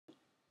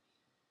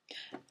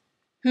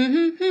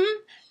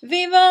Viva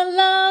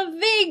la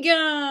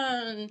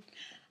Vegan!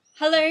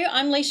 Hello,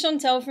 I'm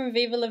Leigh-Chantelle from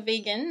Viva la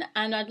Vegan,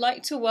 and I'd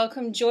like to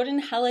welcome Jordan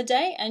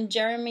Halliday and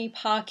Jeremy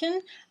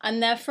Parkin,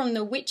 and they're from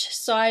the Which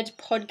Side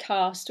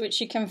podcast, which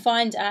you can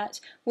find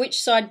at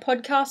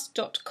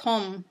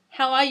whichsidepodcast.com.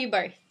 How are you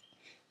both?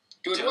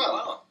 Doing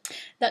well.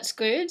 That's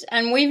good.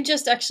 And we've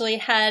just actually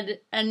had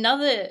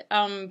another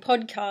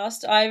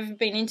podcast. I've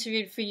been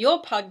interviewed for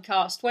your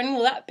podcast. When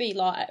will that be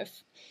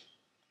live?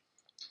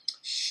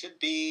 Should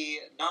be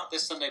not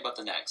this Sunday, but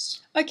the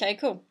next. Okay,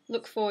 cool.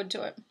 Look forward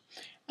to it.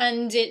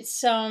 And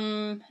it's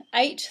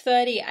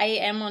 8:30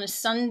 a.m. on a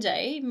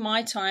Sunday,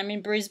 my time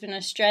in Brisbane,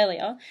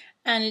 Australia,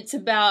 and it's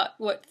about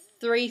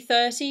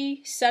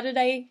 3:30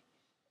 Saturday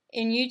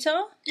in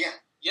Utah. Yeah.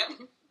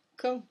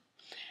 Cool.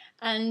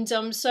 And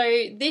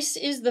so this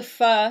is the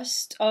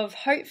first of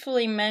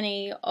hopefully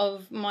many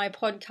of my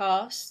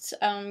podcasts.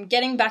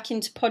 Getting back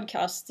into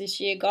podcasts this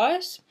year,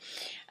 guys.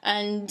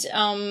 And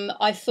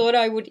I thought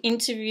I would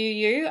interview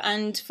you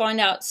and find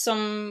out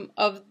some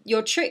of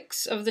your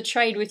tricks of the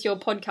trade with your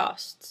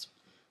podcasts.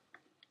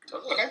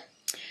 Okay.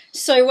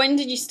 So when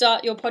did you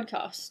start your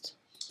podcast?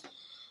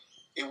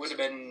 It would have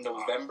been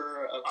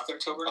November of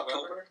October,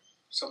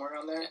 somewhere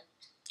around there.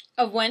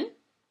 Of when?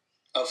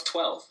 Of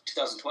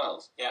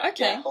 2012. Yeah.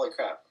 Okay. Yeah, holy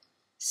crap.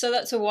 So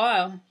that's a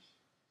while.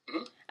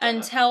 Mm-hmm.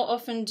 And how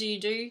often do you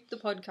do the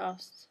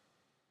podcasts?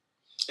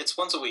 It's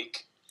once a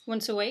week.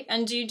 Once a week?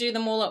 And do you do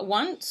them all at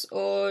once?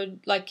 Or,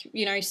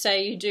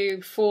 say you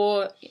do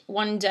 4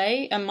 one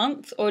day a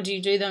month? Or do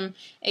you do them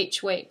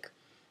each week?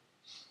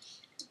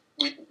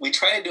 We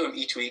try to do them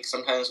each week.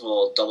 Sometimes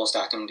we'll double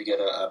stack them to get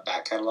a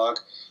back catalog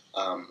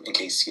in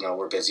case,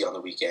 we're busy on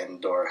the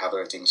weekend or have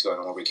other things going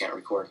on where we can't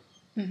record.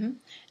 Mm-hmm.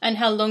 And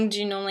how long do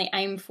you normally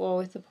aim for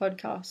with the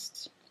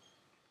podcasts?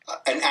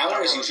 An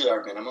hour is usually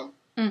our minimum.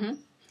 Mm-hmm.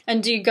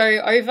 And do you go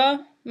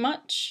over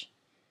much?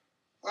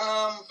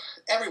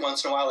 Every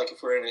once in a while, like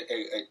if we're in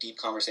a deep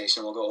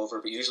conversation, we'll go over,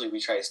 but usually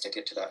we try to stick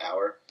it to that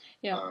hour.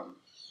 Yeah.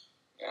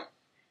 Yeah.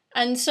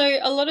 And so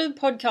a lot of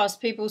podcast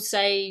people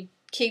say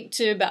keep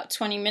to about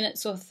 20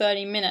 minutes or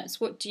 30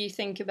 minutes. What do you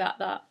think about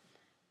that?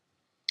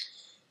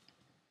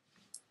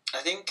 I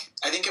think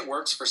it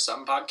works for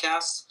some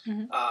podcasts,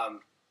 mm-hmm.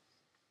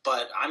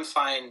 But I'm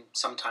fine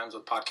sometimes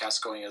with podcasts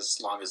going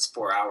as long as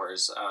 4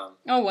 hours.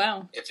 Oh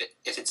wow! If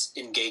it's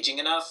engaging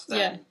enough,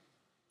 then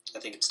I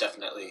think it's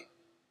definitely.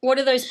 What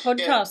are those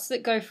podcasts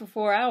that go for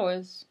 4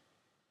 hours?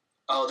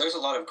 Oh, there's a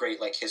lot of great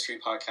history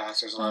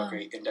podcasts. There's a lot of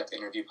great in-depth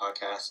interview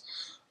podcasts.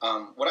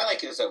 What I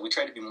like is that we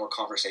try to be more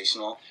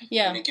conversational.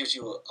 Yeah. And it gives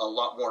you a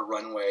lot more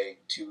runway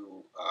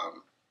to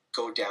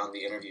go down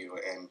the interview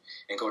and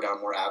go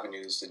down more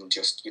avenues than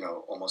just,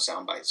 almost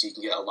sound bites. So you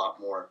can get a lot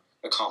more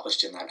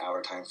accomplished in that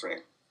hour time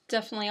frame.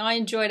 Definitely. I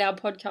enjoyed our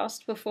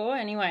podcast before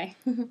anyway.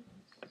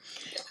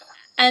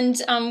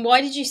 And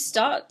why did you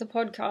start the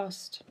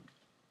podcast?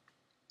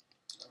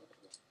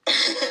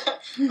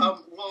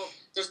 Well,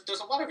 there's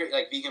a lot of great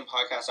vegan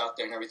podcasts out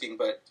there and everything,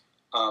 but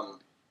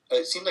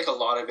it seemed like a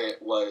lot of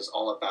it was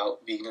all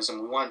about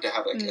veganism. We wanted to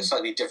have a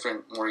slightly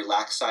different, more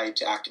relaxed side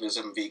to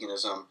activism,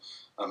 veganism,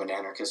 and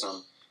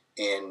anarchism,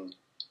 and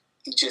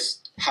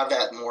just have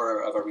that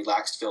more of a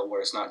relaxed feel where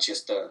it's not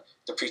just the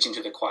preaching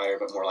to the choir,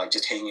 but more like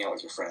just hanging out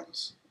with your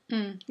friends.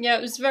 Yeah,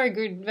 it was very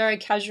good, very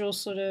casual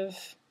sort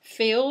of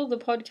feel, the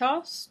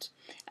podcast.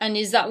 And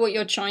is that what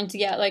you're trying to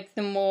get,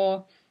 the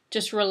more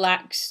just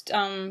relaxed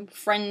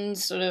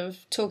friends, sort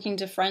of talking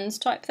to friends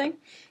type thing?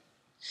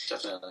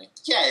 Definitely.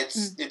 Yeah,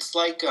 it's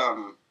like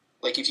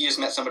if you just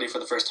met somebody for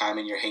the first time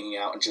and you're hanging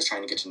out and just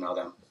trying to get to know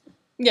them.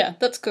 Yeah,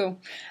 that's cool.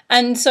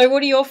 And so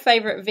what are your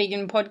favourite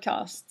vegan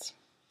podcasts?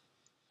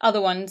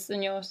 Other ones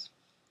than yours?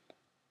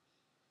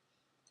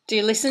 Do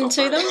you listen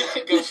to them?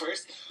 Go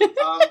first.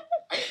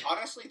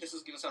 Honestly, this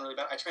is going to sound really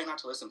bad. I try not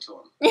to listen to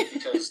them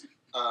because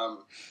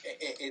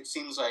it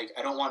seems like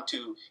I don't want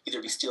to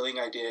either be stealing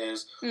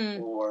ideas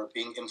or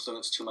being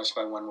influenced too much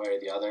by one way or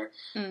the other.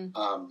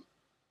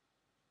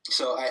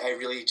 So I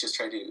really just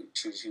try to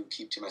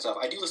keep to myself.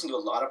 I do listen to a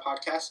lot of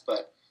podcasts,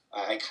 but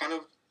I kind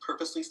of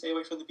purposely stay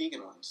away from the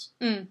vegan ones.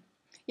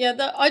 Yeah,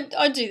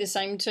 I do the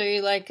same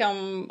too.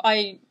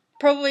 I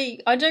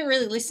don't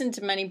really listen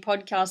to many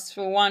podcasts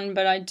for one,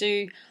 but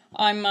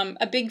I'm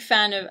a big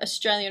fan of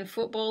Australian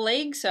Football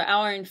League, so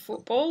our own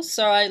football,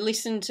 so I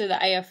listen to the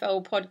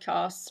AFL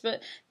podcasts,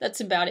 but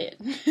that's about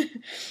it.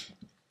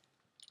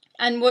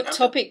 And what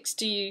topics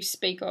do you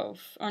speak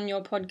of on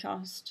your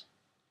podcast?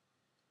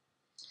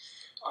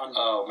 On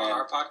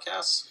our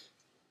podcast?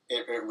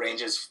 It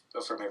ranges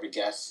from every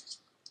guest.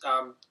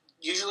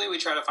 Usually we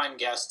try to find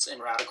guests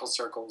in radical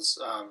circles,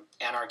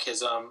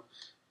 anarchism,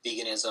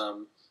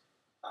 veganism,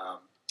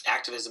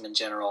 activism in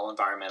general,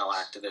 environmental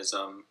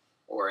activism,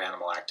 or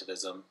animal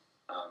activism.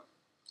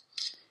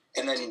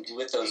 And then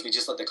with those, we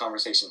just let the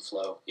conversation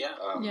flow. Yeah.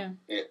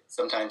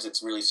 Sometimes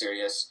it's really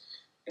serious,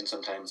 and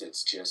sometimes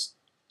it's just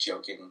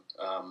joking.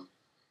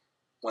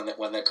 One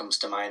that comes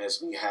to mind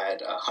is we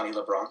had Honey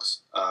LeBronx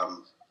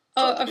from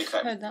the Big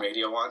Fat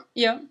Radio on.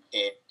 Yeah.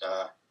 And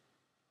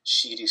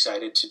she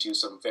decided to do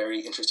some very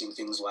interesting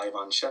things live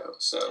on show.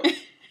 So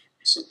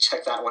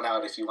check that one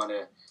out if you want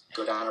to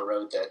go down a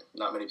road that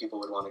not many people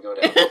would want to go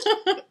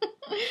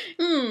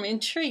down.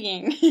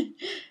 Intriguing.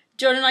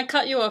 Jordan, I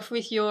cut you off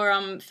with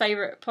your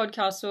favorite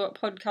podcast, or what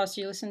podcast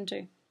you listen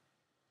to.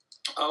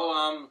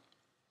 Oh,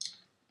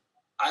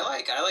 I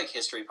like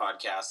history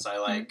podcasts. I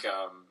like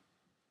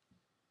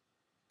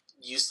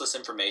useless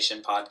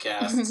information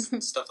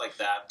podcasts, stuff like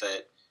that.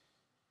 That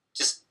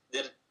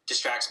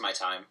distracts my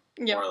time,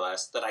 more or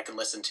less. That I can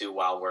listen to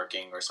while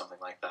working or something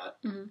like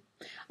that. Mm-hmm.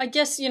 I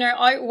guess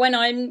when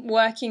I'm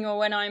working or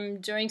when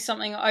I'm doing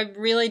something, I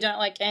really don't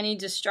like any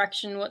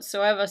distraction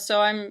whatsoever.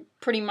 So I'm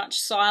pretty much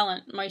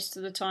silent most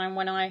of the time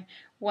when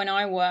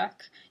I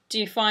work. Do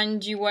you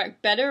find you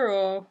work better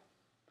or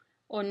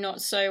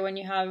not so when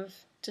you have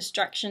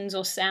distractions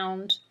or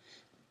sound?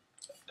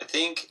 I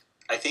think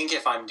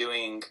if I'm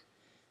doing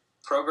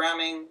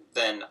programming,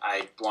 then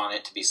I want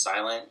it to be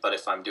silent. But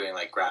if I'm doing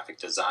like graphic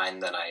design,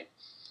 then I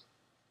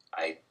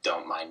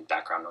don't mind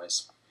background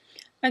noise.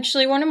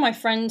 Actually, one of my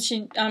friends,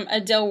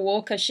 Adele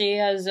Walker, she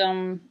has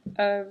a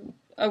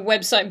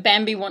website,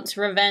 Bambi Wants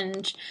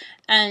Revenge,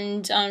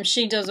 and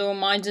she does all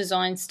my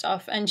design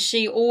stuff, and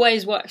she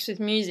always works with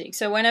music.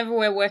 So whenever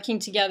we're working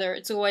together,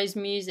 it's always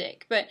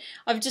music. But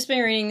I've just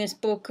been reading this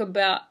book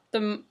about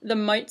the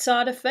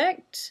Mozart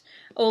effect,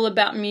 all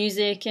about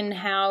music and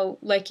how,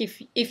 like,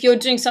 if you're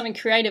doing something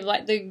creative,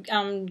 like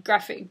the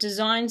graphic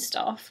design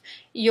stuff,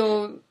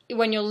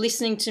 when you're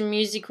listening to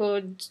music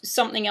or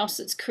something else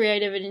that's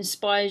creative, it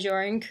inspires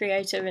your own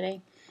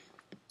creativity.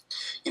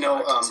 A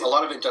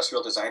lot of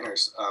industrial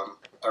designers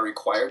are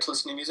required to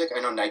listen to music. I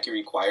know Nike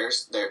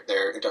requires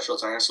their industrial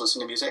designers to listen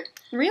to music.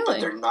 Really?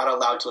 But they're not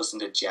allowed to listen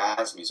to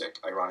jazz music,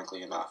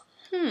 ironically enough.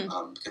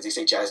 Because they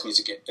say jazz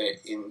music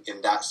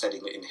in that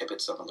setting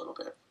inhibits them a little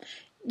bit.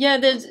 Yeah,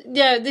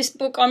 this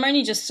book, I'm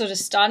only just sort of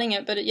starting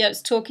it, but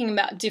it's talking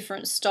about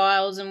different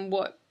styles and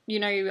what,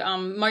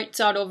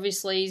 Mozart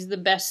obviously is the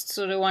best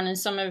sort of one, and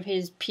some of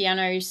his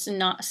piano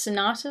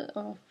sonata,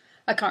 or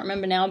I can't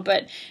remember now,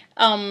 but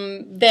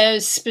they're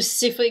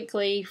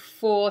specifically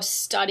for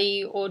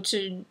study or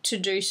to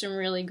do some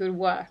really good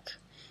work.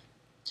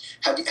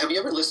 Have you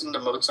ever listened to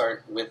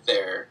Mozart with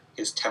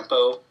his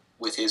tempo,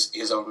 with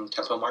his own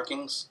tempo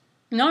markings?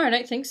 No, I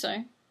don't think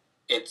so.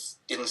 It's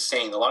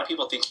insane. A lot of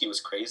people think he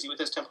was crazy with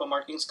his tempo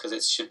markings because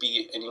it should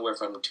be anywhere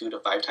from 2 to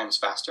 5 times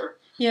faster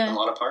in a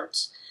lot of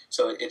parts.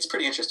 So it's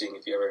pretty interesting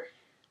if you ever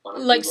want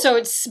to. Like, so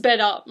it's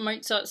sped up.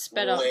 Mozart's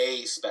sped up.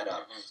 Way sped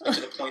up. And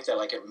to the point that,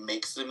 like, it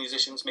makes the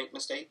musicians make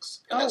mistakes.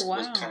 And that's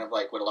was kind of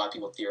like what a lot of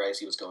people theorize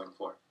he was going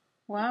for.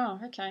 Wow,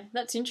 okay.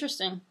 That's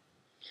interesting.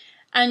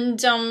 And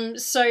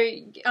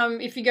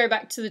if you go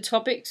back to the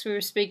topics we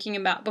were speaking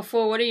about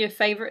before, what are your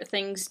favourite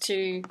things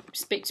to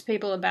speak to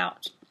people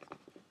about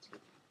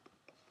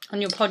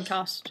on your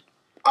podcast?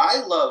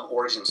 I love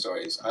origin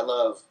stories. I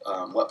love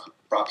what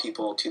brought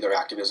people to their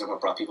activism,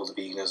 what brought people to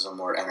veganism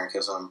or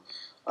anarchism.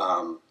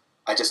 I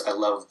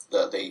love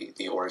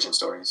the origin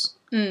stories.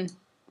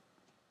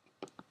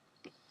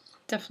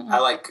 Definitely.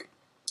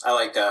 I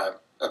like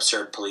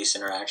absurd police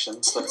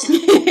interactions. That's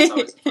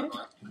always a fun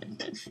one.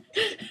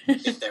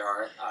 If there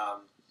are.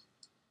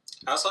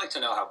 I also like to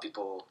know how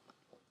people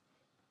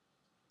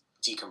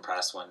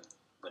decompress when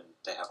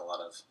they have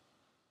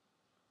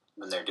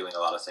when they're doing a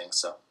lot of things.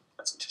 So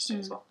that's interesting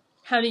as well.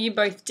 How do you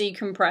both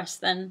decompress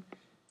then?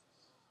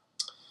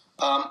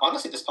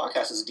 Honestly, this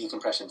podcast is a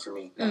decompression for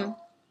me now.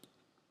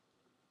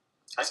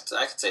 I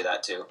could say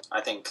that too.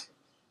 I think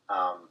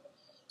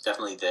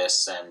definitely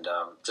this and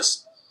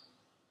just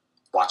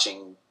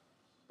watching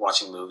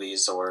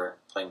movies or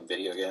playing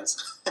video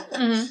games.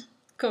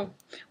 Cool.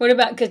 What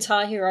about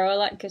Guitar Hero? I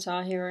like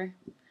Guitar Hero.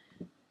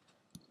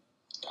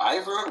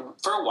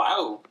 For a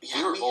while,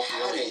 we were both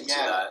really into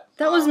that.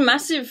 That was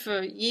massive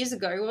for years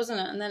ago, wasn't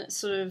it? And then it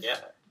sort of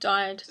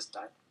died. Just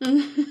died.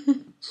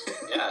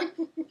 Yeah.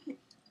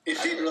 It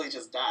did really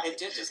just die. It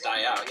did just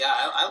die out. Yeah,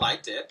 I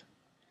liked it.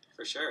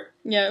 For sure.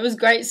 Yeah, it was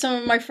great. Some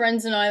of my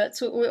friends and I,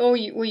 that's what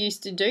we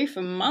used to do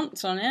for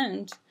months on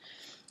end.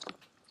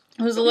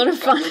 It was a lot of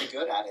fun. I got really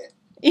good at it.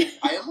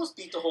 I almost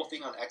beat the whole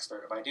thing on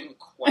Expert, but I didn't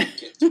quite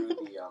get through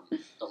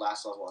the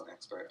last level on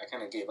Expert. I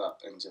kind of gave up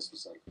and just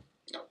was like,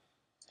 no.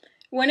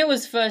 When it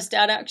was first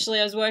out, actually,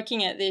 I was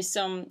working at this,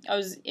 I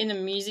was in a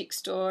music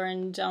store,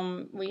 and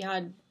we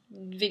had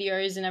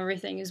videos and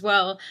everything as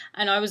well,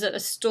 and I was at a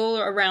stall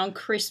around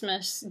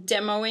Christmas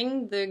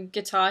demoing the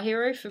Guitar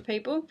Hero for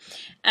people,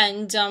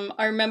 and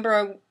I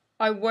remember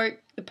I woke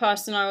the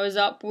person I was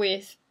up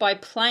with by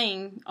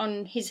playing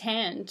on his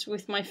hand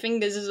with my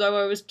fingers as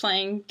though I was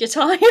playing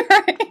Guitar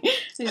Hero.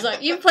 He's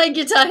like, "You play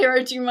Guitar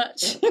Hero too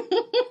much."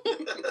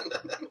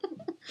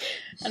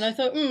 And I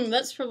thought,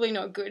 that's probably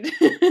not good.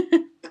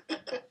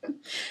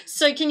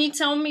 So can you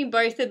tell me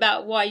both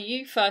about why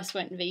you first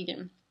went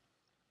vegan?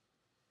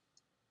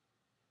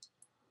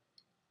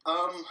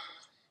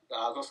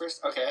 I'll go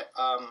first. Okay.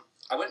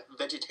 I went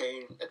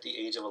vegetarian at the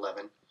age of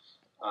 11.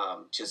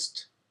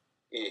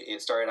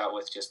 It started out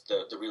with just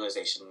the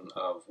realization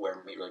of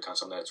where meat really comes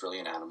from, that it's really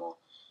an animal.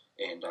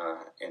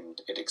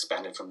 and it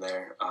expanded from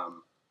there.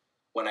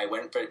 When I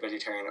went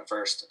vegetarian at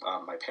first,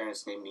 my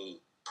parents made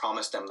me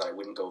promise them that I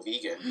wouldn't go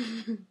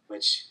vegan,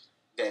 which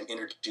then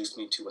introduced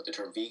me to what the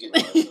term vegan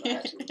was, and I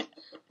had to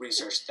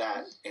research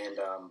that.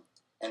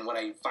 And when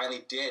I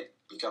finally did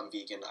become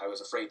vegan, I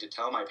was afraid to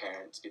tell my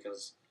parents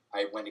because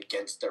I went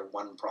against their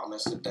one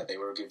promise that they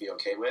were going to be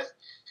okay with.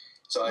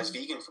 So I was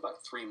vegan for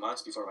about 3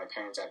 months before my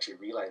parents actually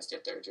realized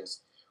it. They're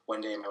just,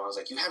 one day my mom was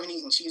like, "You haven't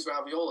eaten cheese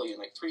ravioli in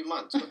like 3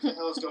 months. What the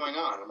hell is going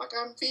on?" I'm like,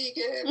 "I'm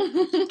vegan."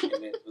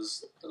 And it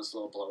was a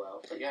little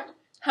blowout, but yeah.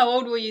 How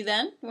old were you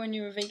then when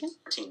you were vegan?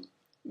 13.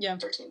 Yeah.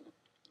 13.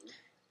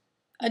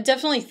 I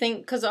definitely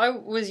think, because I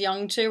was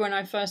young too when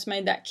I first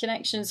made that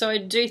connection, so I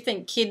do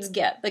think kids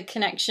get the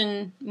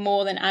connection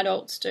more than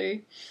adults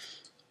do.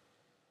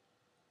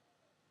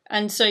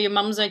 And so your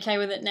mum's okay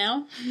with it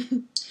now?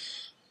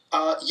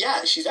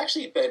 Yeah, she's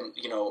actually been,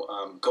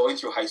 going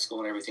through high school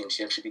and everything.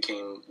 She actually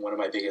became one of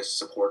my biggest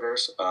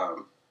supporters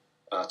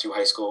through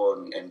high school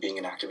and being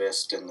an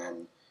activist, and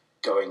then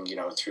going,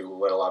 through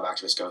what a lot of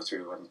activists go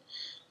through. And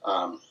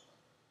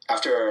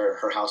after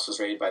her house was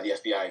raided by the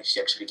FBI, she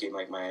actually became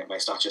like my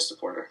staunchest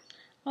supporter.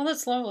 Oh,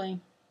 that's lovely.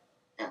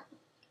 Yeah.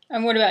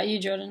 And what about you,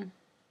 Jordan?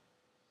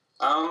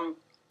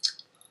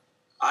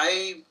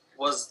 I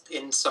was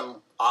in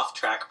some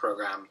off-track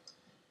program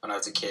when I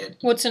was a kid.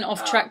 What's an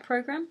off-track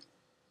program?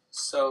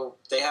 So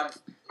they have,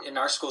 in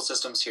our school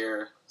systems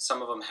here,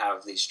 some of them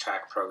have these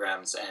track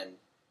programs, and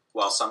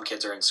while some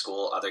kids are in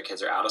school, other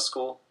kids are out of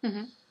school.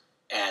 Mm-hmm.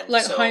 And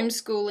like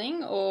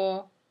homeschooling,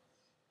 or?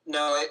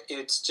 No,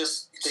 it's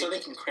just... so they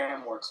can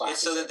cram more classes.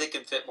 It's so that they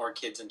can fit more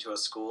kids into a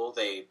school.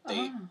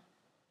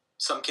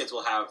 Some kids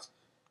will have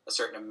a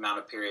certain amount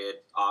of period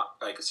off,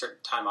 like a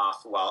certain time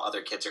off, while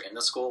other kids are in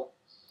the school.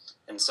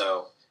 And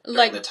so...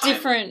 like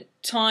different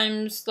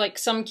times, like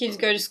some kids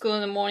go to school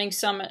in the morning,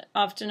 some at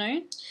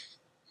afternoon?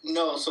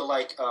 No, so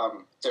like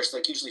there's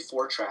like usually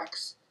 4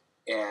 tracks,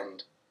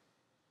 and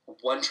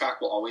one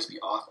track will always be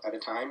off at a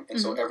time, and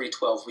so every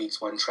 12 weeks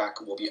one track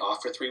will be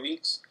off for 3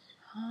 weeks,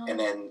 and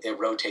then it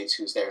rotates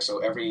who's there. So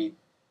every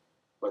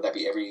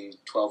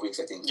 12 weeks,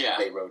 I think,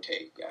 they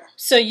rotate, yeah.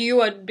 So you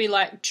would be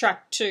like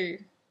track 2?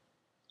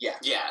 Yeah.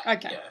 Yeah.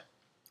 Okay. Yeah.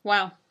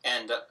 Wow.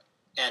 And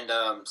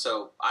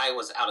so I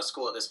was out of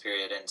school at this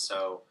period, and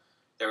so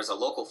there was a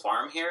local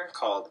farm here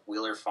called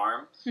Wheeler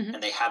Farm,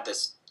 and they had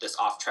this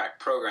off-track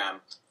program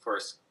for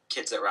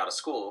kids that were out of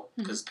school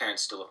because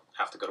parents still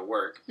have to go to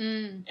work.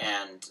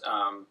 And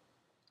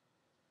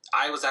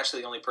I was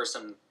actually the only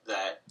person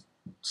that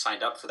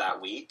signed up for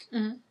that week,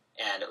 and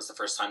it was the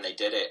first time they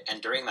did it.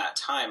 And during that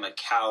time, a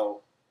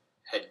cow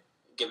had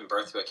given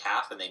birth to a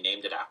calf, and they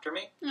named it after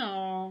me.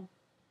 Aww.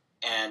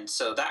 And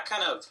so that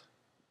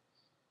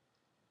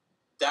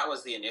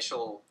was the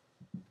initial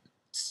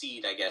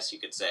seed, I guess you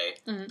could say.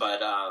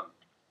 But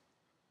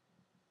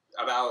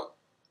about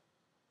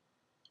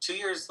 2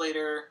 years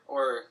later,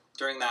 or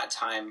during that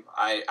time,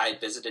 I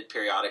visited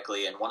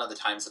periodically, and one of the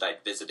times that I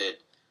visited,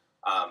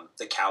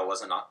 the cow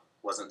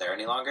wasn't there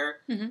any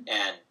longer,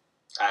 and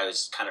I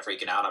was kind of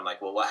freaking out. I'm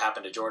like, well, what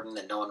happened to Jordan?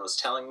 And no one was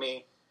telling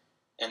me.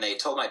 And they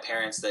told my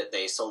parents that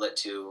they sold it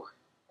to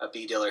a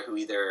bee dealer who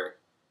either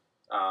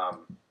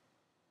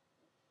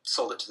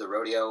sold it to the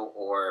rodeo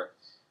or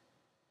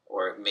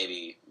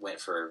maybe went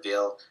for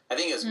veal. I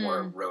think it was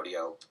more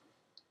rodeo,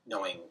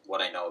 knowing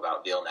what I know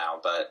about veal now.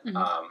 But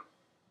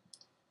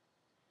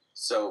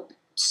so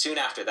soon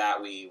after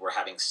that, we were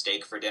having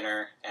steak for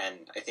dinner,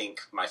 and I think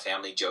my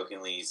family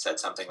jokingly said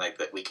something like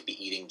that we could be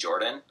eating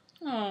Jordan.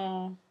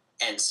 Aww.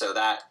 And so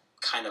that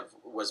kind of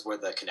was where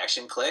the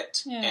connection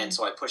clicked. Yeah. And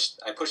so I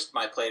pushed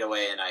my plate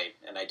away, and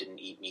I didn't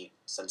eat meat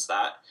since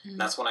that. And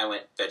that's when I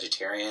went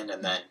vegetarian,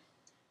 and then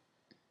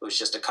it was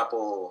just a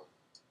couple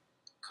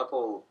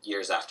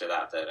years after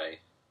that I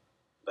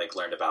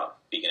learned about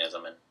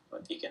veganism and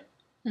went vegan.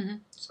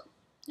 So.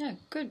 Yeah,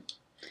 good.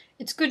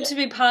 It's good to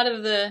be part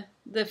of the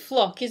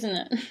flock, isn't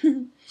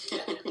it?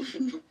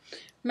 Yeah.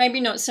 Maybe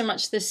not so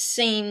much the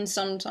scene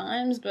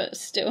sometimes, but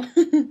still.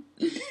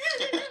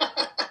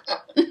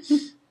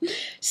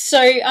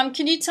 So,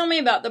 can you tell me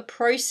about the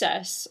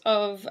process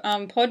of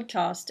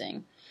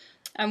podcasting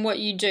and what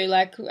you do?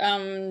 Like,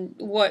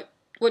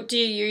 what do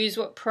you use?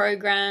 What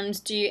programs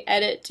do you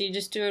edit? Do you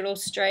just do it all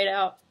straight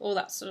out? All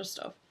that sort of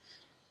stuff.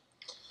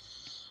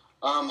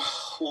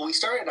 Well, we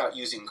started out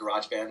using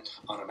GarageBand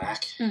on a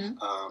Mac, and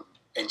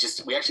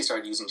we actually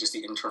started using just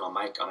the internal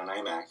mic on an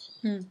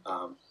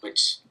iMac,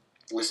 which,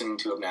 listening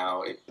to it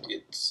now,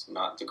 it's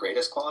not the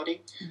greatest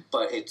quality,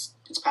 but it's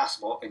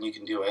passable, and you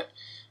can do it.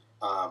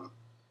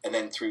 And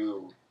then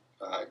through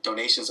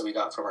donations that we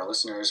got from our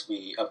listeners,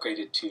 we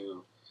upgraded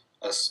to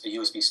a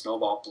USB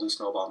Blue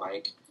Snowball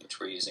mic, which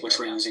we're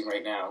using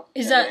right now.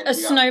 Is that a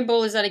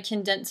Snowball? Is that a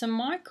condenser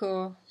mic,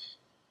 or?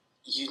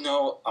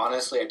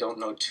 Honestly, I don't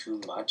know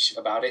too much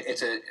about it.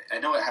 I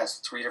know it has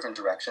 3 different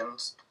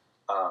directions.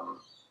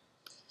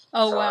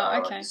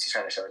 Wow, okay. He's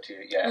trying to show it to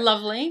you, yeah.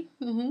 Lovely.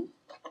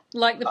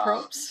 Like the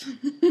props.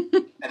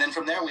 And then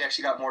from there, we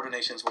actually got more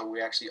donations where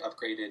we actually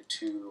upgraded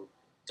to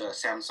the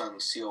Samsung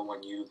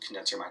CO1U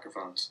condenser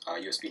microphones,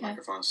 USB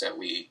microphones that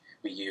we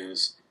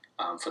use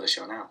for the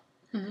show now.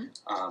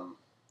 Mm-hmm.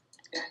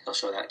 Yeah, he'll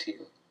show that to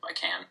you. I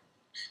can.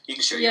 You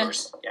can show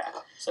yours. Yeah.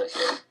 So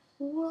here.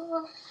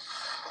 Whoa.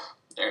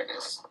 There it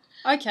is.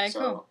 Okay,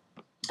 cool.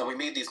 And we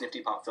made these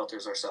nifty pop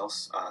filters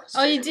ourselves.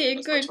 You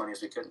did? Good. As much money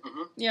as we could.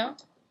 Mm-hmm. Yeah.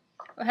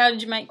 How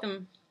did you make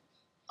them?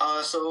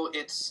 So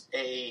it's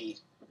a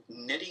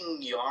knitting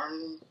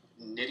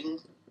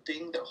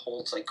thing that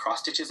holds like cross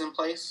stitches in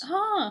place.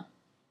 Huh.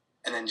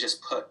 And then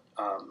just put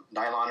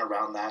nylon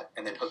around that,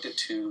 and then hooked it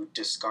to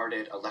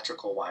discarded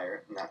electrical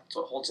wire, and that's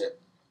what holds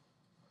it.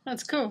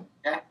 That's cool.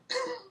 Yeah.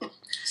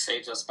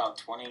 Saved us about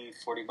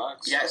 $20-$40.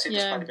 Yeah, it saved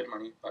us quite a bit of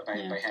money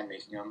by hand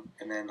making them.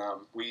 And then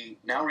we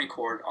now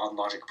record on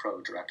Logic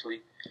Pro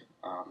directly,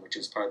 which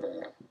is part of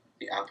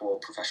the Apple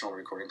Professional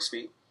Recording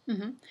Suite.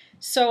 Mm-hmm.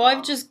 So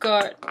I've just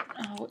got,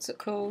 what's it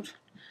called?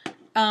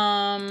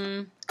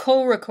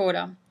 Call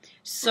recorder.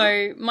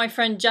 So my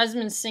friend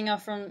Jasmine Singer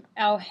from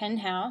our hen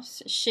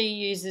house, she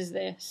uses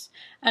this.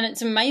 And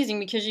it's amazing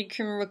because you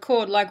can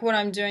record, like what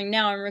I'm doing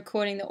now, I'm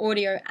recording the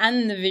audio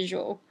and the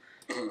visual.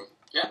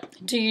 Yeah.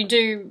 Do you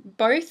do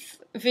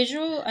both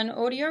visual and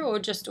audio or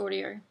just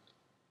audio?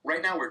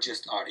 Right now we're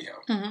just audio.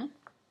 Mm-hmm.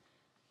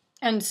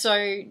 And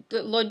so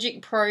the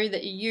Logic Pro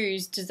that you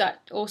use, does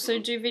that also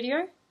do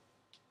video?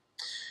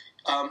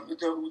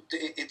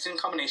 It's in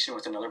combination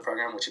with another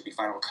program, which would be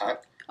Final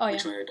Cut.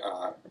 Which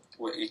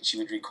you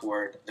would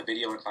record the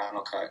video in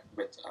Final Cut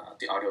with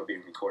the audio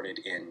being recorded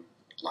in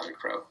Logic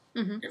Pro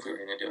if we were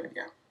going to do it,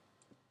 yeah.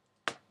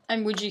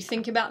 And would you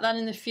think about that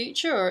in the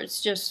future, or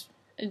it's just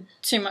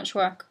too much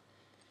work?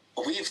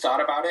 We've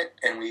thought about it,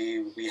 and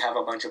we have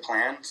a bunch of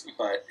plans,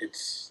 but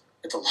it's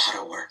a lot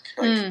of work.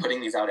 Like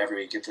putting these out every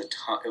week, it's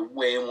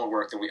way more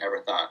work than we ever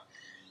thought.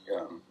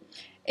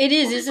 It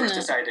is, isn't it? When we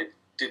first decided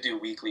to do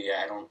weekly,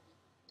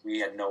 we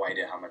had no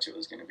idea how much it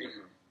was going to be.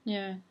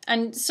 Yeah.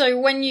 And so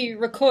when you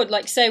record,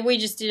 like say we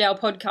just did our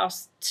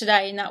podcast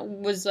today and that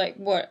was like,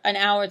 what, an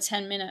hour,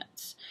 10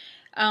 minutes.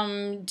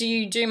 Do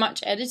you do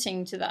much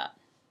editing to that?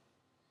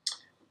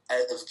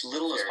 As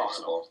little as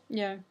possible.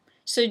 Yeah.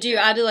 So do you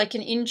add like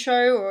an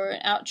intro or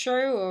an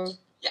outro or?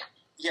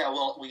 Yeah,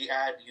 well, we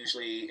add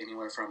usually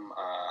anywhere from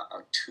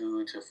a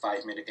 2 to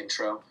 5 minute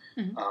intro,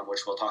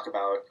 which will talk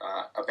about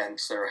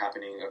events that are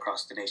happening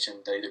across the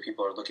nation that either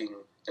people are looking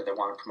that they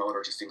want to promote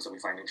or just things that we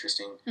find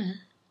interesting.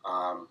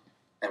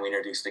 And we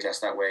introduce the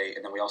guest that way.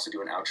 And then we also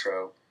do an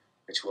outro,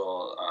 which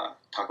will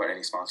talk about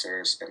any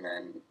sponsors. And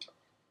then,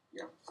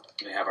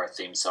 we have our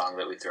theme song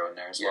that we throw in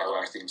there as well. Yeah,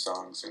 our theme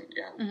songs.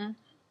 And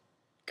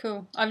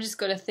Cool. I've just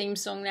got a theme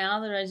song now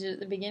that I did at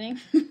the beginning.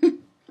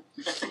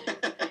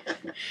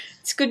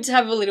 It's good to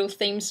have a little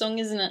theme song,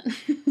 isn't it?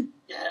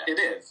 Yeah, it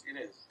is. It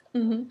is.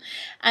 Mm-hmm.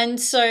 And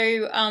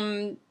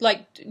so,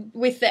 like,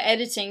 with the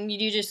editing, you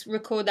do just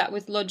record that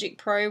with Logic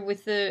Pro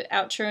with the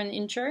outro and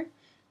intro?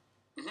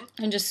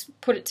 And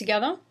just put it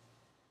together?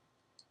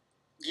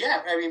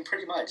 Yeah, I mean,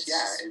 pretty much,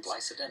 yeah.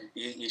 Splice it in.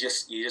 You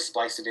just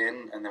splice it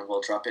in, and then we'll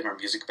drop in our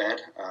music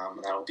bed.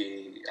 And that'll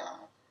be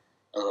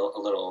a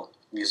little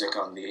music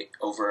on the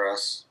over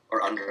us,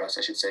 or under us,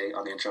 I should say,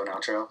 on the intro and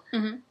outro.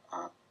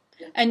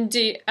 Yeah.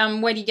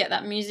 And where do you get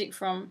that music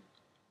from?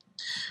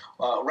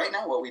 Right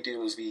now, what we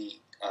do is we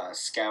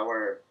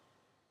scour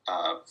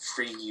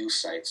free use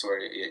sites or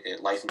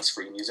license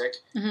free music,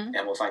 and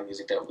we'll find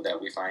music that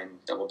we find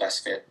that will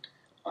best fit.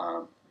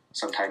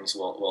 Sometimes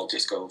we'll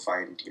just go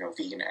find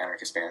vegan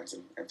anarchist bands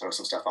and throw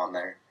some stuff on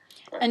there.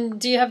 But and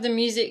do you have the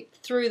music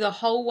through the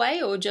whole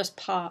way or just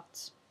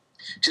parts?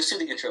 Just through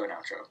the intro and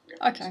outro.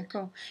 Okay,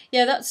 cool.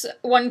 Yeah, that's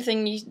one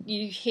thing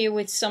you hear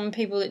with some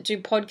people that do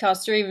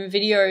podcasts or even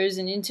videos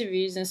and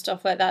interviews and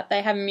stuff like that.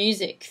 They have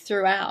music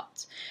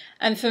throughout.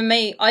 And for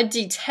me, I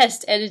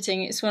detest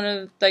editing. It's one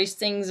of those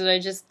things that I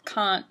just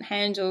can't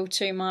handle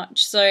too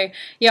much. So,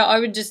 yeah, I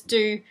would just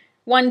do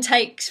one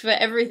take for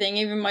everything.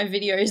 Even my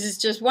videos is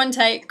just one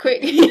take,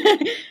 quick.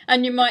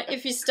 And you might,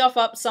 if you stuff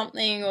up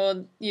something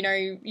or,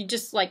 you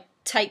just like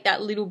take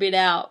that little bit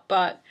out.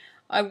 But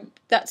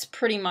that's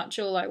pretty much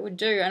all I would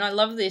do. And I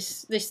love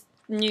this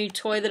new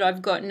toy that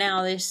I've got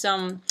now, this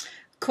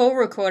call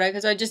recorder,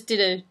 because I just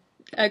did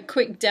a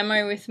quick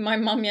demo with my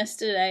mum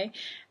yesterday,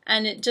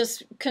 and it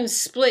just can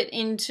split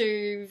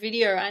into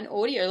video and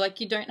audio. Like,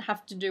 you don't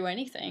have to do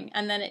anything,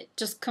 and then it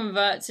just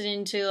converts it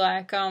into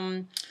like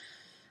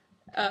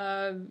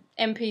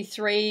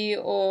MP3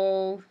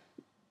 or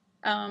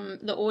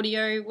the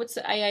audio, what's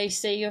the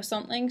AAC or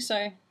something. So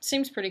it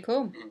seems pretty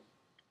cool.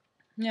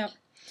 Yeah.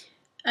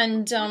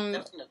 And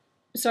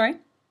sorry?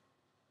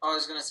 I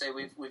was going to say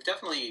we've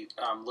definitely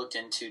looked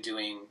into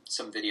doing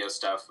some video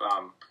stuff.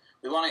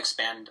 We want to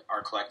expand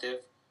our collective.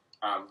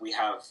 We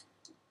have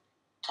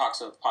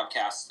talks of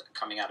podcasts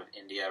coming out of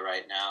India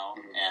right now,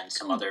 and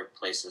some other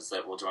places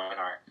that will join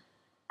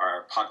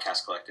our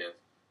podcast collective.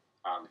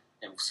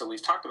 And so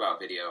we've talked about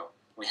video.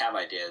 We have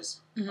ideas,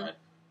 but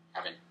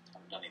haven't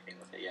done anything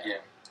with it yet.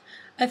 Yeah.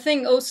 I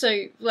think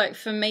also, like,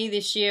 for me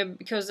this year,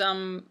 because,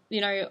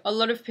 you know, a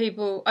lot of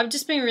people, I've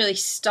just been really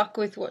stuck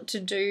with what to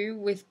do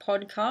with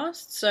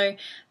podcasts. So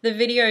the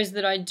videos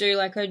that I do,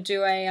 like, I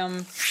do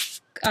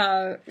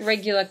a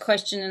regular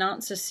question and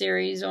answer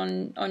series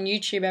on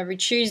YouTube every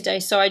Tuesday.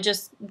 So I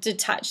just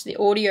detach the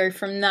audio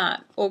from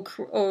that, or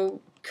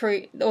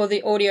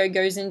the audio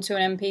goes into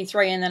an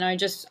MP3, and then I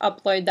just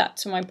upload that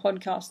to my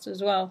podcast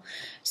as well.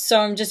 So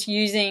I'm just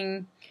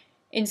using,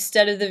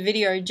 instead of the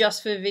video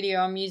just for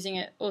video, I'm using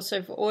it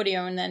also for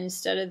audio, and then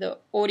instead of the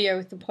audio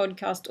with the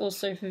podcast,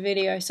 also for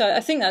video. So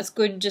I think that's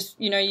good. Just,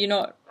 you know, you're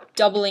not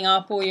doubling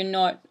up, or you're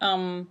not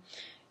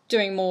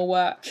doing more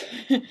work.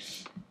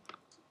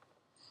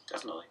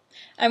 Definitely.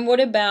 And what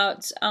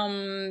about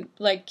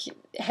like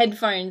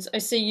headphones? I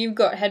see you've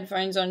got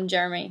headphones on,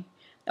 Jeremy.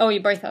 Oh, you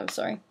both have,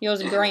 sorry.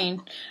 Yours are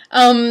green.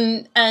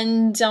 Do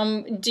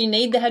you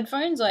need the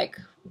headphones? Like,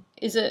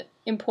 is it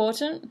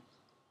important?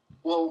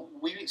 Well,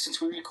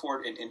 since we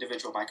record in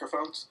individual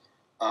microphones,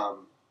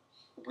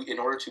 in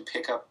order to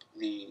pick up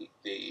the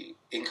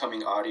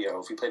incoming audio,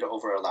 if we played it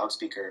over a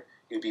loudspeaker,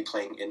 it would be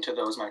playing into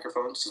those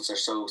microphones since they're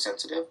so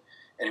sensitive,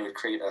 and it would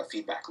create a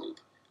feedback loop.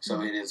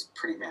 So it is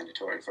pretty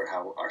mandatory for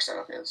how our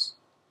setup is.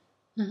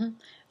 Mm-hmm.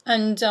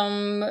 And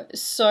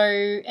so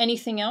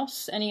anything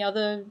else? Any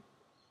other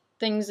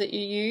things that you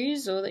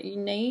use or that you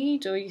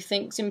need or you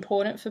think is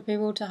important for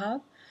people to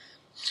have?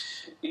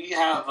 You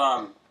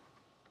have,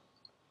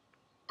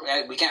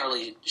 we can't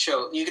really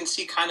show, you can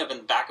see kind of in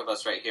the back of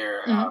us right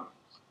here,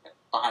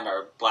 behind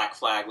our black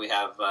flag, we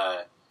have...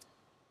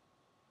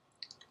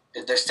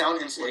 There's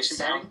sound insulation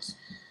paddings,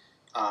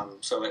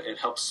 so it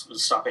helps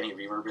stop any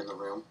reverb in the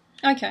room.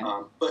 Okay.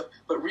 But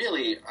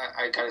really,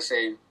 I gotta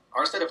say,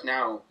 our setup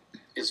now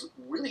is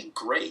really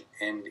great,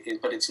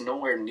 but it's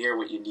nowhere near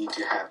what you need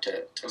to have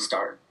to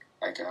start.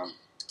 Like,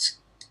 it's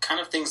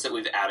kind of things that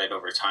we've added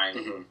over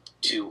time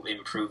to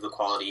improve the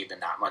quality even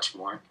that much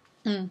more.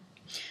 Mm.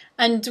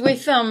 And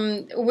with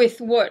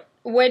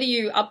where do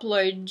you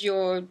upload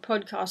your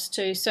podcast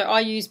to? So I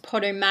use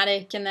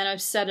Podomatic, and then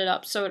I've set it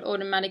up so it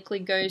automatically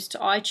goes to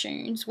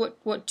iTunes.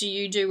 What do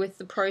you do with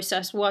the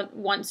process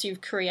once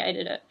you've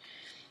created it?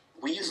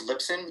 We use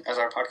Libsyn as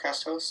our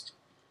podcast host.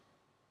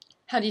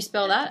 How do you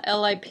spell that?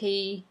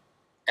 LIP...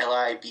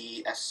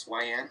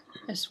 LIBSYN.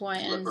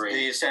 SYN.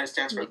 It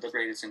stands for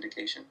Liberated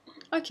Syndication.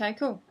 Okay,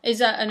 cool. Is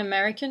that an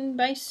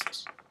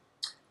American-based?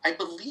 I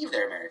believe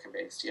they're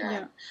American-based,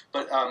 yeah.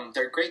 But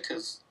they're great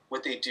because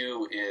what they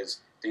do is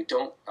they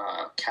don't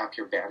cap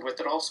your bandwidth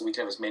at all, so we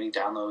can have as many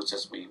downloads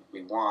as we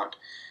want,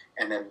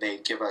 and then they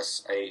give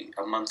us a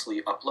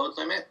monthly upload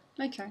limit.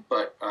 Okay.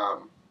 But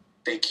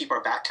they keep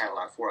our back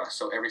catalog for us,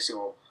 so every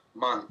single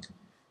month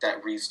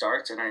that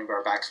restarts, and any of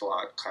our back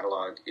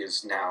catalog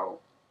is now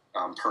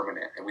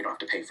permanent, and we don't have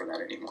to pay for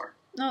that anymore.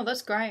 Oh,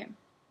 that's great.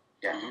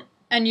 Yeah.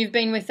 And you've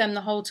been with them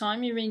the whole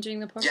time you've been doing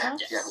the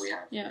podcast? Yeah, we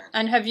have. Yeah.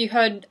 And have you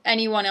heard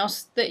anyone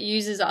else that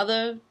uses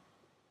other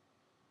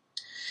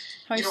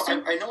hosting?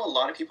 You know, I know a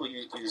lot of people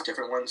use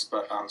different ones,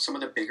 but some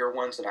of the bigger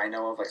ones that I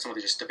know of, like some of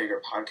the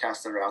bigger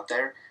podcasts that are out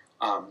there,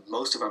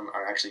 most of them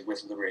are actually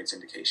with Liberated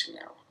Syndication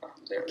now.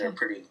 They're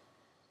pretty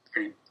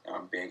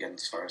big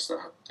as far as the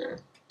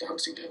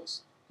hosting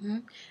goes. Mm-hmm.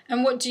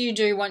 And what do you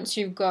do once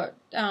you've got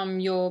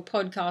your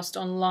podcast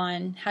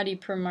online? How do you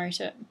promote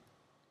it?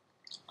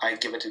 I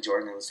give it to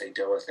Jordan and say,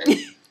 deal with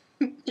it.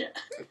 Yeah.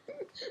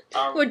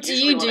 What do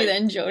you do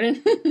then,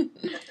 Jordan?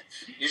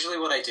 Usually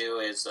what I do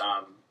is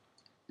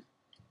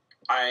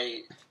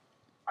I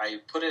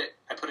put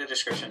a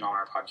description on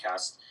our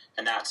podcast,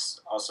 and that's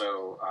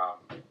also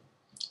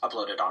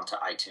uploaded onto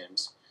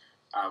iTunes.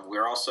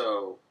 We're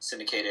also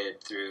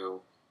syndicated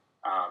through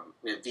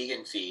we have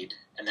Vegan Feed,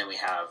 and then we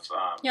have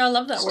I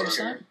love that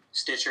website.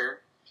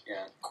 Stitcher,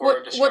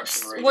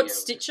 What's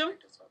Stitcher?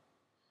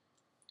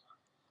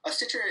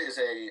 Stitcher is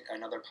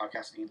another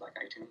podcast feed like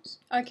iTunes.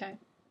 Okay.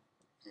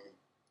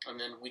 And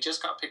then we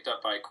just got picked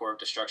up by Core of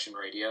Destruction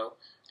Radio.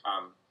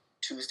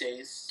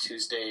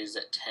 Tuesdays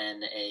at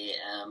 10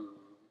 a.m.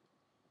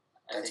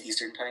 That's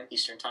Eastern time.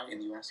 Eastern time in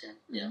the U.S. Yeah.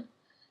 Mm-hmm. Yeah.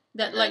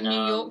 That like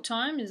New York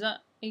time? Is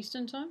that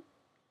Eastern time?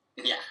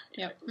 Yeah.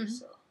 I believe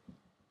so.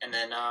 And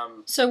then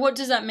so what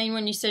does that mean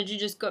when you said you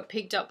just got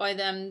picked up by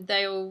them?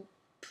 They'll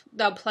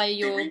play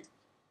your...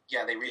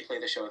 They replay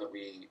the show that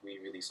we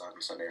release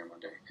on Sunday or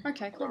Monday.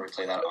 Okay, cool. They'll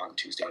replay that on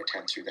Tuesday at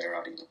 10 through their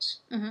audience.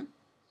 Mm-hmm.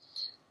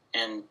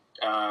 And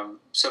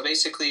so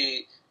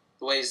basically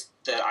the ways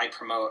that I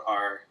promote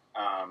are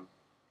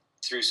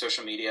through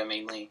social media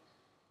mainly,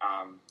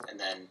 and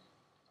then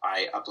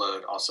I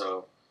upload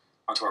also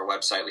onto our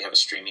website. We have a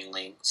streaming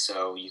link,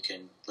 so you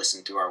can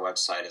listen to our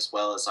website as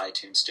well as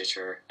iTunes,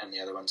 Stitcher, and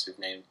the other ones we've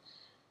named.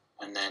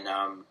 And then,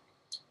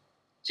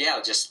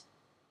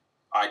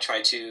 I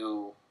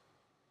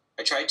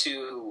try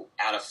to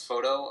add a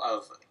photo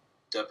of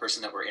the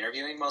person that we're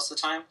interviewing most of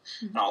the time,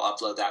 and I'll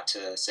upload that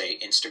to, say,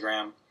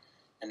 Instagram,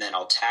 and then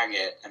I'll tag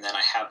it, and then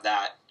I have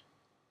that.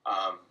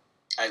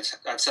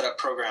 I've set up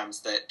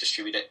programs that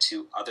distribute it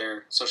to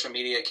other social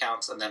media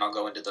accounts, and then I'll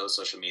go into those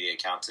social media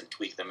accounts and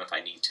tweak them if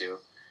I need to.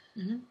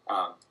 Mm-hmm.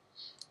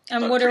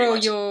 And But what are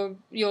pretty all much-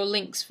 your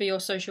links for your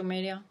social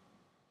media?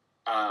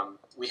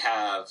 We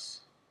have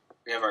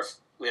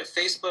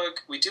Facebook.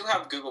 We do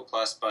have Google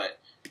Plus, but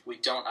we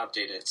don't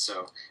update it,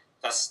 so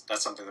that's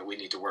something that we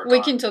need to work on.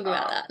 We can talk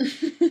about that.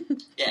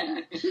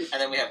 Yeah, and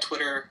then we have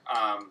Twitter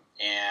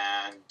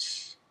and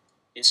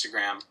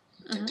Instagram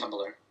and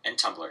Tumblr. and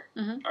Tumblr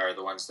are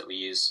the ones that we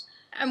use.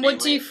 And what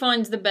do mainly. you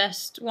find the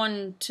best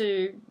one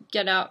to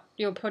get out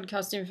your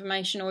podcast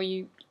information, or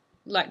you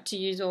like to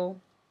use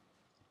all?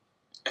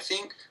 I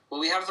think,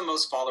 we have the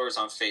most followers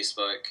on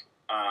Facebook,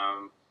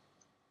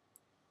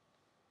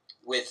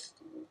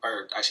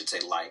 or I should say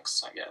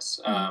likes, I guess.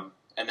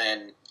 And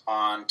then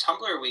on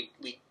Tumblr,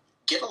 we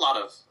get a lot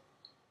of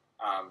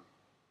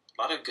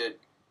good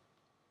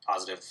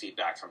positive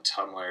feedback from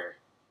Tumblr.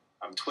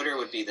 Twitter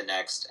would be the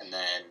next, and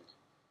then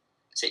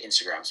say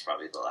Instagram's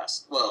probably the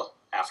last. Well,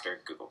 after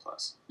Google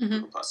Plus.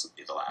 Google Plus would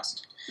be the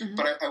last.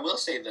 But I will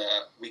say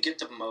that we get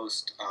the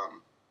most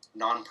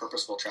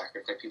non-purposeful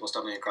traffic, like people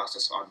stumbling across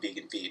us on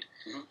Vegan Feed.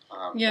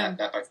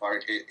 That by far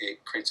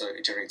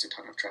it generates a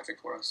ton of traffic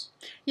for us.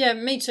 Yeah,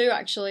 me too,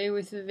 actually,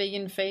 with the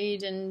Vegan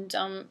Feed, and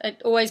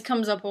it always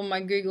comes up on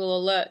my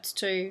Google alerts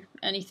too.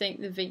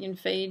 Anything the Vegan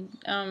Feed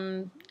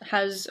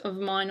has of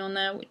mine on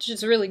there, which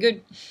is really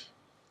good.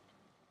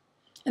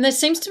 And there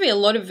seems to be a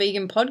lot of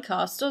vegan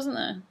podcasts, doesn't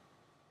there?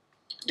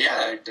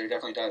 Yeah, there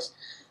definitely does.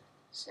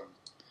 So.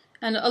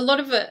 And a lot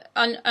of it,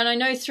 and I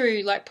know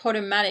through like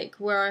Podomatic,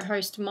 where I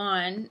host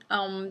mine,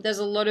 there's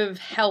a lot of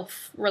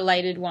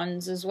health-related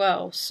ones as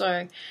well.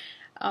 So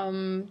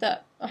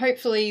that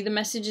hopefully the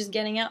message is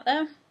getting out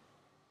there.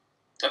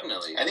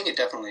 Definitely. I think it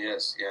definitely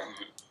is, yeah.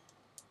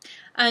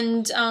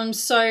 And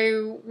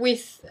so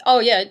with,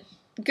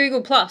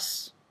 Google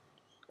Plus,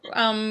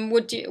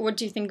 what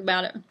do you think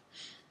about it?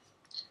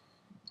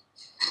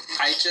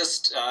 I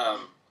just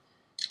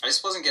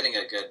wasn't getting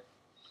a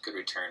good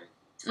return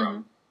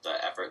from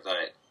the effort that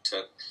it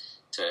took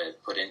to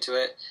put into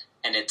it,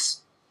 and its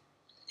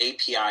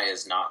API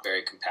is not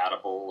very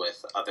compatible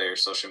with other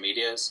social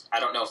medias. I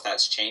don't know if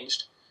that's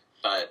changed,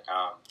 but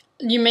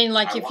you mean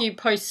like if you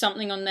post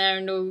something on there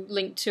and it'll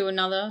link to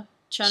another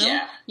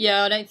channel?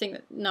 Yeah, I don't think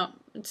that. No,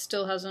 it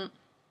still hasn't.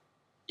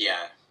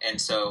 Yeah,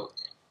 and so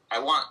I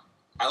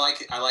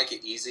like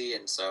it easy,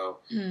 and so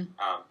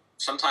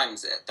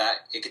sometimes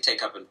that it could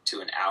take up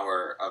to an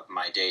hour of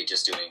my day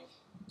just doing,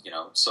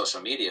 social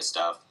media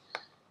stuff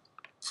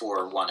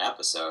for one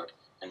episode.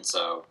 And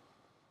so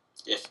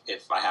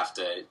if I have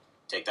to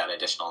take that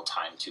additional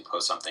time to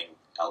post something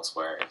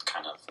elsewhere, it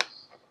kind of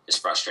is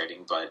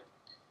frustrating. But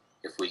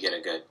if we get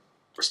a good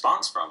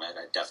response from it,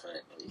 I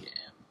definitely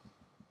am.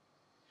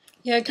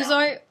 Yeah, because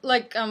I,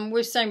 like we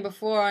were saying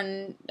before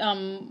on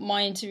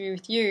my interview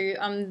with you,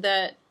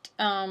 that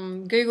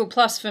Google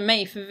Plus for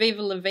me, for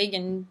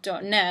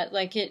VivaLaVegan.net,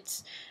 like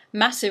it's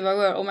massive. I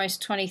got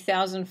almost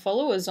 20,000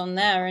 followers on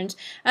there, and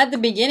at the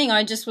beginning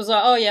I just was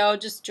like, oh yeah, I'll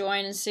just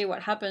join and see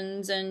what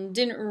happens, and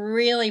didn't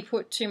really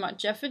put too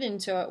much effort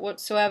into it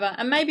whatsoever.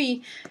 And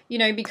maybe,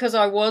 because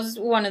I was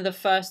one of the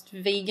first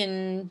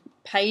vegan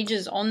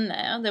pages on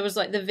there was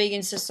like the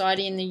Vegan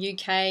Society in the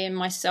UK and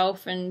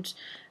myself and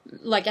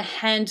like a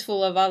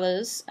handful of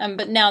others,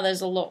 but now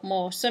there's a lot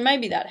more, so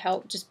maybe that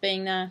helped just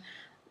being there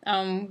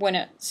when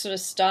it sort of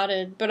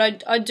started. But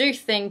I do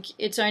think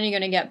it's only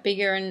going to get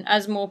bigger, and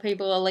as more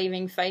people are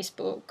leaving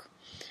Facebook,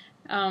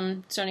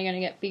 it's only going to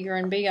get bigger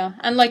and bigger.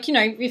 And like,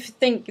 if you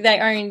think they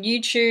own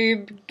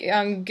YouTube,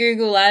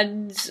 Google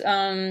Ads,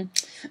 the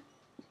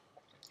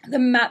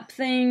map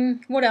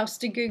thing, what else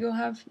did Google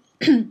have?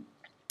 Gmail.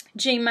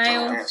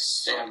 They have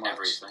so much.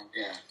 Everything.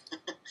 Yeah.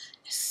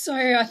 So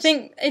I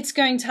think it's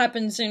going to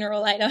happen sooner or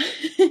later.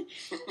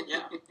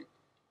 Yeah.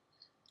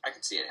 I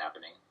could see it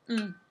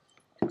happening.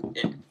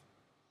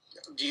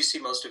 Do you see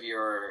most of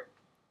your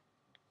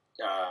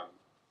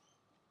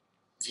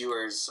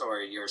viewers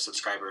or your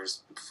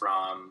subscribers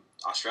from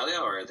Australia,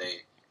 or are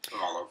they from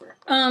all over?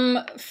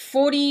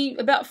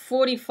 About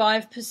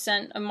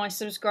 45% of my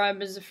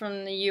subscribers are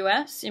from the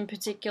US, in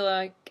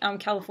particular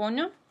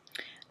California.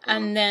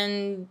 And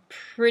then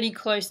pretty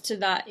close to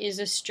that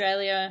is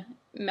Australia,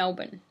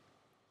 Melbourne.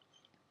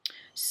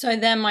 So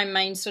they're my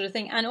main sort of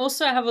thing. And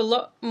also I have a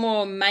lot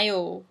more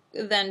male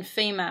than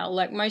female.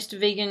 Like most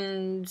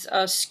vegans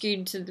are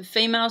skewed to the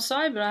female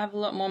side, but I have a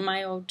lot more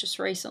male just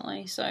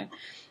recently. So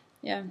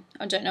yeah,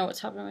 I don't know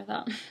what's happening with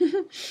that.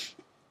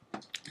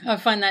 I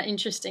find that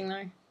interesting though.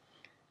 I'm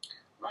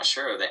not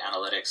sure of the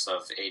analytics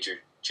of age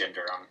or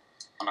gender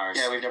on ours.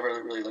 Yeah, we've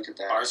never really looked at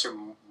that. Ours are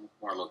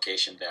more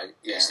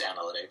location-based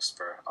analytics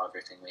for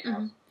everything we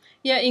have.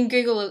 Yeah, in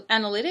Google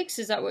Analytics,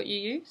 is that what you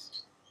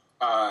use?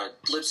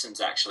 Libsyn's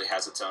actually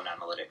has its own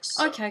analytics.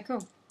 So. Okay,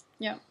 cool.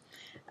 Yeah.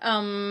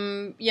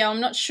 I'm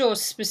not sure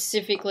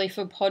specifically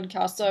for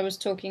podcasts. I was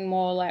talking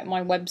more like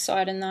my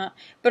website and that.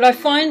 But I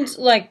find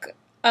like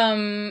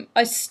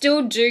I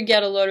still do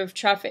get a lot of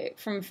traffic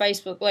from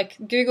Facebook. Like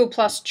Google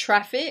Plus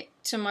traffic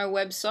to my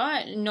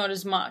website, not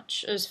as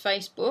much as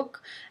Facebook.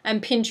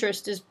 And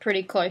Pinterest is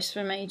pretty close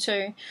for me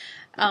too.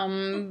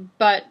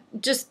 But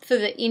just for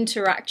the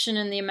interaction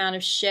and the amount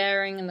of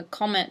sharing and the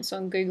comments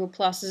on Google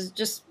Plus is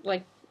just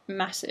like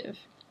massive,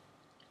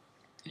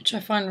 which I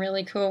find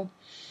really cool.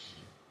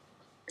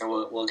 And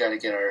we'll got to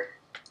get our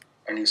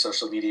new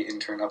social media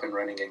intern up and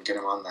running and get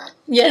him on that.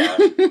 Yeah.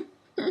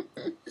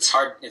 It's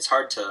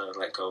hard to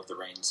let go of the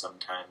reins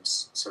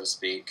sometimes, so to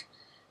speak.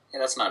 Yeah,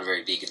 that's not a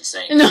very vegan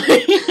saying. No.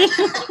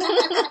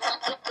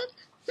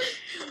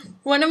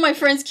 One of my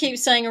friends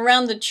keeps saying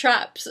around the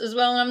traps as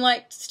well, and I'm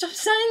like, stop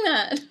saying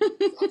that.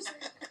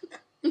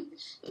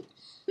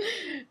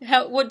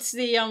 What's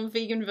the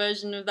vegan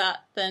version of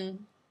that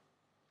then?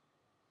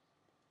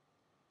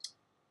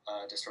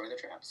 Destroy the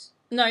traps.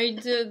 No,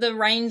 the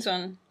reins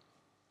one.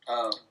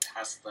 Oh,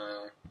 Pass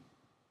the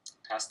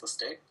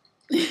stick.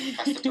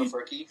 pass the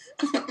tofurkey.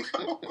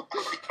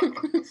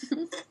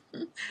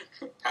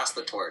 Pass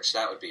the torch.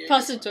 That would be.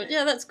 Pass the torch.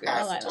 Yeah, that's good.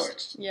 Pass I like the that.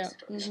 torch. Yeah. Pass the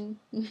torch.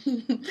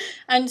 Mm-hmm.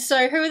 And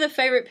so, who are the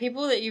favorite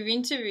people that you've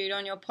interviewed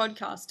on your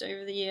podcast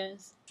over the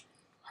years?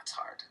 That's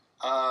hard.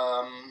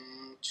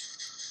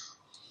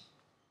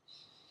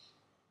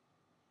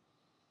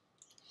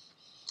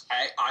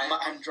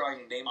 I'm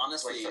drawing names.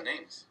 Honestly, like,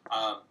 names.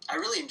 I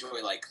really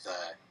enjoy like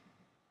the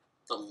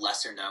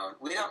lesser known.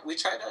 We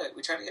try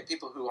to get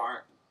people who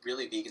aren't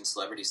really vegan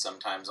celebrities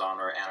sometimes on,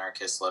 or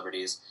anarchist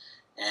celebrities,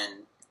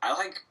 and I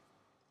like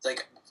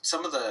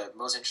some of the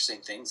most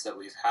interesting things that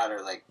we've had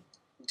are like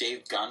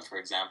Dave Gunn, for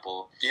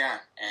example. Yeah,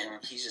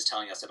 and he's just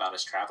telling us about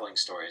his traveling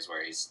stories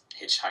where he's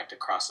hitchhiked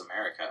across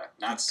America.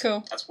 And that's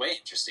cool. That's way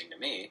interesting to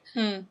me.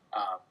 There's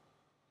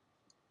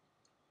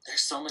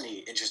so many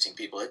interesting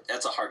people.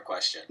 That's a hard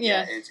question.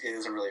 Yeah, it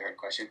is a really hard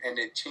question, and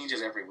it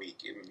changes every week.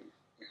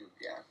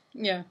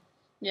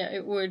 Yeah,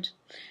 it would.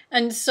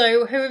 And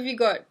so, who have you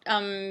got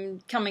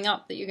coming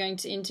up that you're going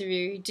to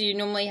interview? Do you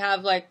normally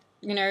have a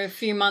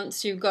few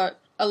months you've got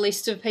a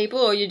list of people,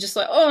 or you're just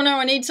like, oh no,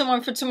 I need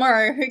someone for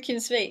tomorrow who can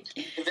speak?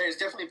 There's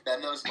definitely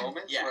been those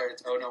moments where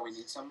it's, oh no, we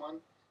need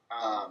someone.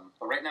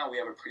 But right now we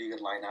have a pretty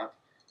good lineup.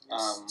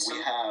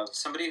 We have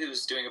somebody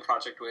who's doing a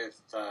project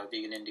with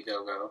Vegan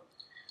Indiegogo.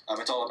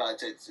 It's all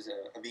about it's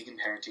a vegan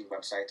parenting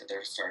website that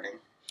they're starting.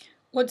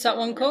 What's that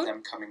one called?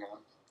 Them coming on.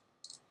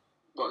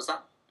 What was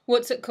that?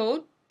 What's it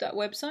called? That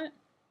website?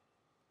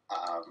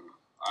 I'd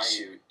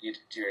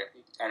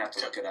have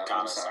to look it up.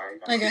 I'm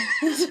sorry. Okay,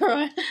 that's all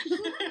right.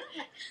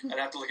 I'd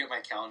have to look at my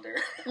calendar.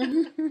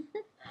 And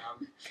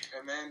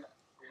then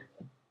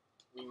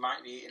we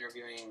might be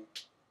interviewing.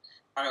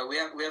 I don't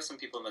know. We have some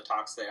people in the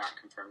talks that aren't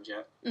confirmed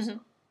yet. Mm-hmm.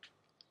 So.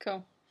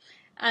 Cool.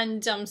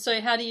 And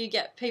so, how do you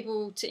get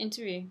people to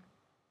interview?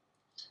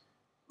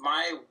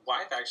 My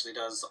wife actually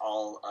does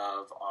all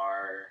of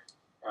our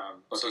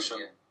social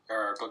or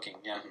our booking.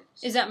 Yeah.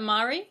 Is that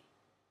Mari?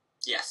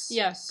 Yes.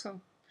 Yeah. Yes. Cool.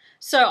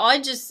 So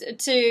I just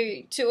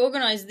to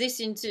organise this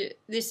into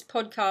this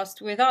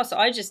podcast with us,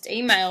 I just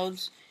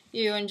emailed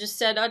you and just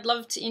said I'd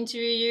love to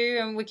interview you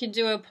and we could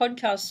do a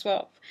podcast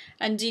swap.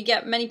 And do you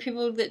get many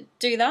people that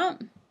do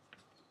that?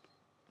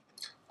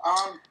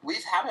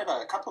 We've had it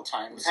a couple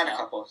times. We've had a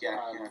couple,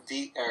 yeah.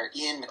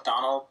 Ian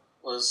McDonald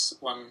was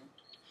one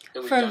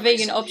that we've from done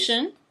Vegan recently.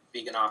 Option.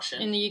 Vegan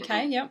Option in the UK.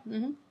 Mm-hmm. Yep.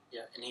 Mm-hmm.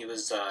 Yeah, and he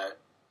was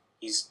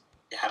he's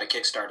had a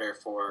Kickstarter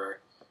for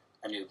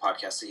a new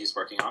podcast that he's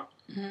working on.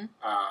 Mm-hmm.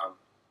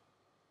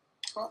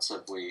 What else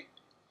have we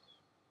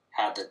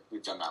had that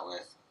we've done that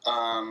with?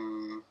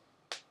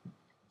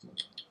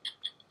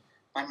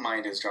 My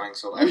mind is drawing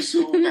I'm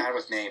so bad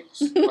with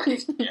names.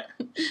 Yeah.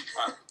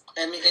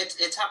 I mean,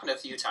 it's happened a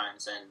few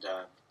times, and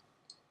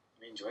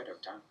we enjoyed it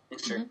every time, for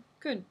sure. Mm-hmm.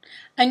 Good.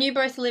 And you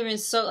both live in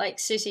Salt Lake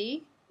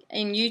City,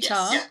 in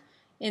Utah, yes.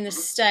 in the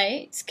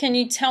States. Can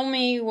you tell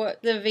me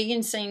what the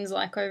vegan scene's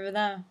like over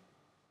there?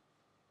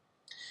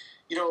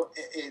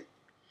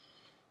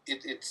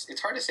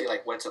 It's hard to say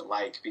what's it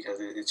like because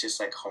it's just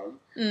like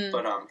home.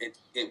 But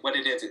what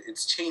it is,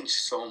 it's changed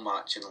so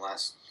much in the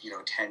last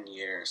 10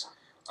 years.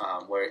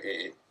 Where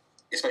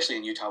especially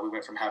in Utah, we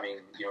went from having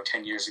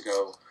 10 years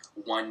ago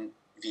one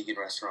vegan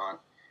restaurant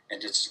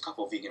and just a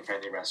couple vegan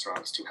friendly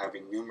restaurants to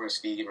having numerous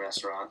vegan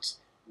restaurants,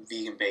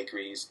 vegan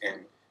bakeries,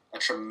 and a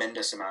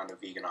tremendous amount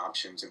of vegan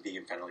options and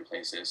vegan friendly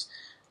places.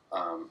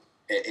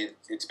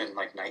 It's been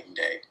like night and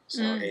day.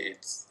 So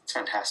it's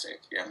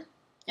fantastic. Yeah.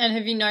 And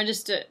have you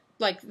noticed it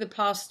the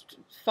past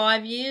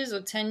 5 years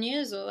or 10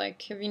 years, or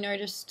have you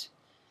noticed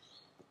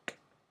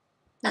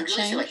I really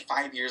change? say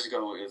 5 years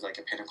ago it was a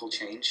pinnacle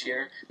change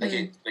here.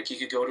 You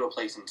could go to a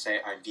place and say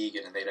I'm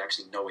vegan and they'd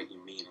actually know what you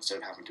mean instead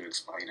of having to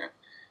explain it.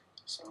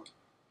 So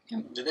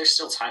there's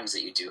still times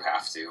that you do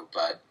have to,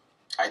 but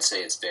I'd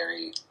say it's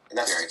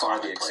that's very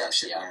far the commonplace,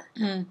 exception. yeah.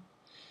 Mm.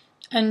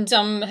 And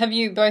have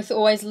you both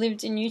always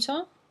lived in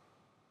Utah?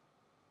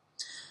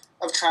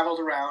 I've traveled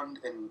around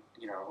and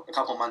a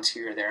couple months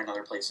here or there in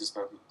other places,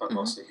 but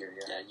mostly here.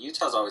 Yeah. Yeah,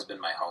 Utah's always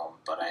been my home,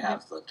 but I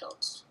have lived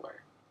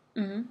elsewhere.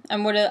 Mm-hmm.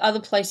 And what are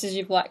other places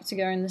you'd like to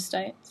go in the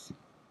States?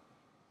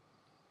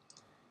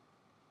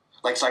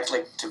 Like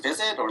to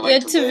visit or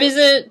to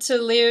visit, to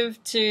live,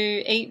 to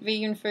eat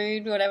vegan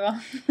food, whatever.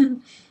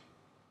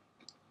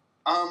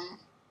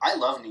 I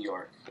love New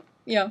York.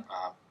 Yeah.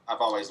 I've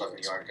always loved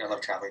New York. I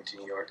love traveling to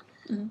New York.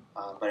 Mm-hmm.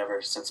 But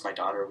ever since my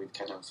daughter, we've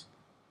kind of,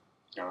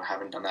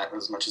 haven't done that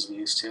as much as we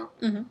used to.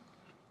 Mm-hmm.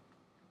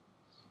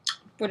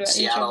 What about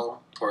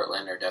Seattle,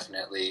 Portland are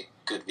definitely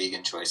good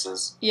vegan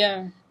choices.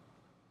 Yeah.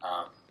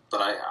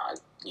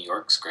 But New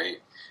York's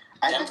great.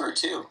 Denver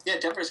too. Yeah,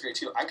 Denver's great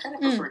too. I kind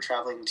of prefer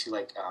traveling to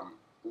like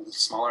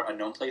smaller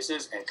unknown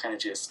places and kind of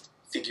just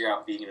figure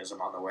out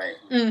veganism on the way.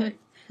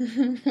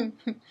 Mm-hmm.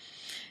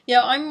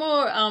 Yeah, I'm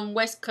more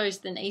West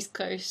Coast than East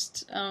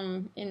Coast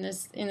in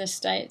the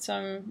States.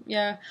 I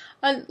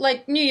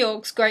like New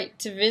York's great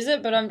to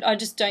visit, but I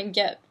just don't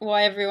get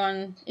why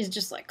everyone is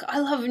just like, I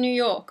love New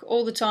York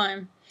all the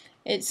time.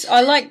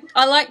 I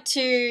like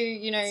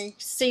to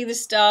see the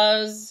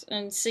stars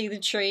and see the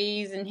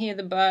trees and hear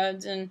the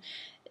birds, and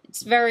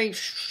it's very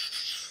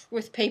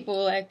with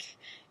people like.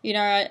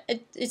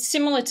 It's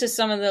similar to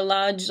some of the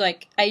large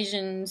like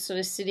Asian sort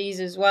of cities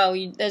as well.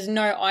 There's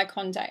no eye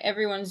contact.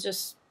 Everyone's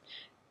just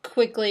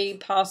quickly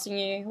passing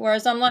you,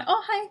 whereas I'm like,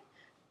 oh,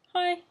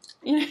 hi.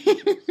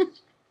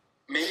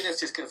 Maybe that's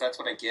just because that's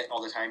what I get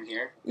all the time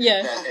here.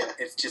 Yeah.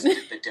 It's just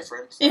the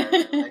difference. Yeah. I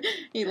really like.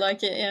 You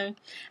like it, yeah.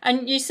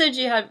 And you said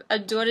you have a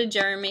daughter,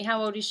 Jeremy.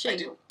 How old is she? I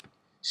do.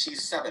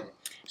 She's 7.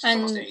 She's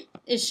and almost 8.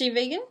 Is she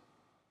vegan?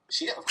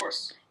 Yeah, of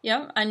course.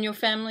 Yeah, and your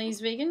family's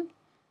vegan?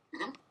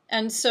 Mm-hmm.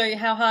 And so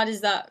how hard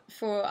is that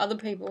for other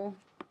people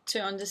to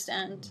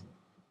understand?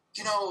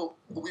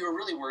 We were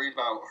really worried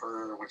about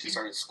her when she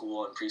started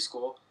school and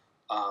preschool.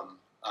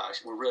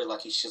 We're really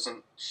lucky. She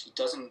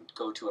doesn't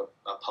go to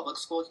a public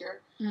school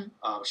here.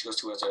 Mm-hmm. She goes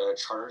to a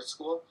charter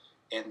school,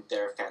 and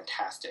they're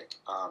fantastic.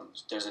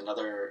 There's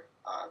another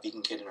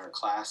vegan kid in her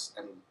class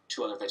and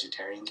 2 other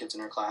vegetarian kids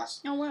in her class.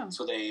 Oh, wow.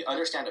 So they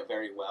understand it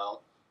very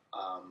well.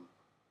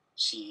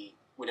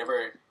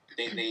 Whenever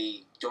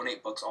they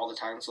donate books all the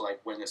time, so like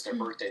when it's their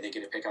birthday, they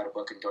get to pick out a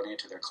book and donate it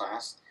to their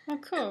class. Oh,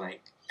 cool. And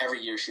like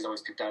every year, she's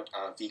always picked out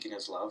Vegan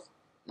is Love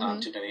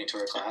to donate to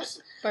her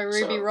class. By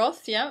Ruby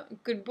Roth, yeah,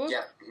 good book.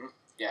 Yeah, mm-hmm.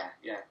 Yeah.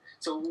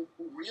 So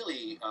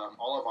really,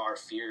 all of our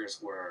fears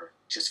were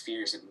just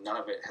fears, and none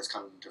of it has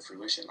come to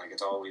fruition. Like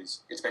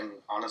it's been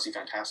honestly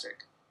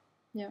fantastic.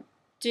 Yeah.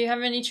 Do you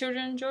have any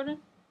children, Jordan?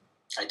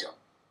 I don't.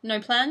 No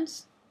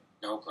plans?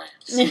 No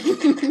plans.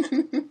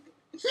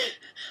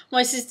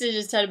 My sister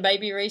just had a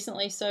baby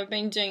recently, so I've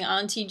been doing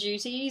auntie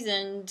duties,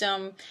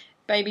 and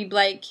baby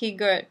Blake, he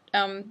got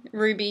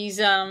Ruby's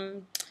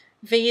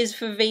V is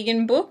for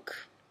Vegan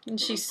book, and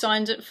she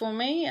signed it for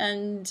me,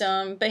 and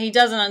but he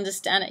doesn't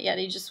understand it yet.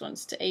 He just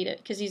wants to eat it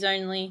because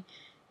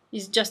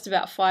he's just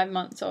about 5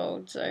 months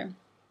old. So,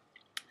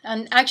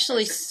 and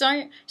actually,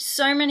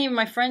 so many of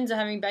my friends are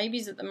having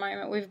babies at the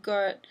moment. We've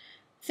got, I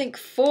think,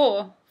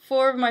 four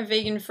of my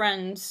vegan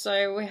friends.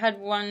 So we had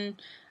one.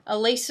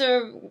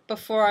 Elisa,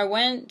 before I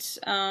went,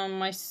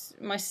 my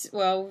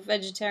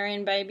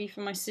vegetarian baby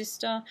for my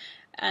sister,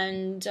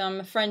 and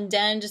a friend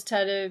Dan just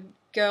had a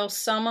girl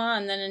Summer,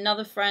 and then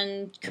another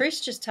friend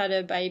Chris just had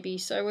a baby.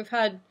 So we've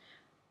had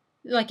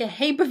like a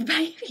heap of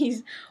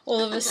babies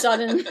all of a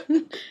sudden.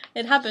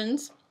 It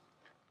happens.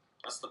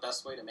 That's the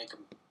best way to make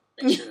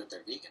sure that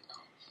they're vegan,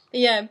 though.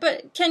 Yeah,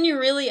 but can you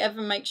really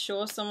ever make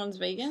sure someone's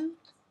vegan?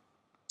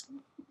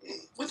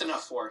 With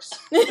enough force.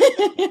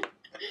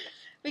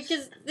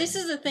 Because this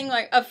is the thing,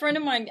 like, a friend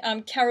of mine,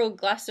 Carol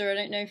Glasser, I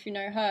don't know if you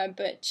know her,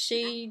 but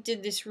she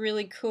did this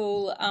really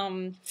cool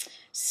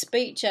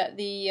speech at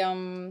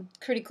the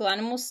Critical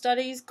Animal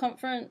Studies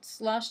conference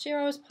last year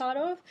I was part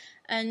of,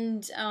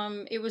 and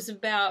it was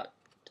about,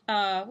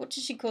 what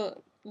did she call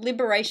it?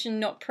 Liberation,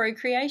 not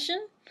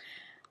procreation.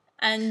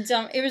 And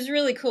it was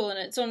really cool, and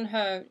it's on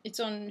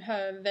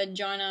her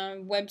Vagina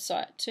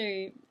website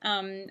too.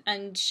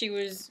 And she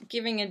was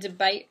giving a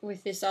debate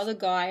with this other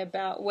guy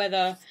about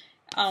whether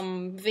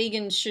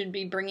vegans should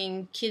be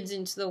bringing kids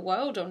into the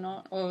world or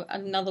not, or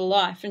another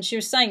life. And she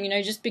was saying,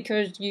 just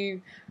because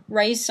you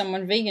raise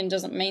someone vegan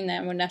doesn't mean they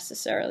will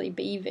necessarily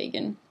be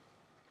vegan,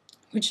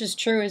 which is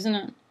true, isn't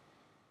it?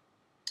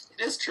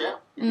 It is true.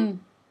 Mm.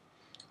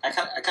 I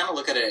kind of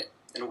look at it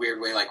in a weird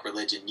way, like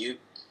religion. You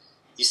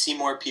see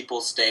more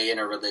people stay in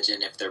a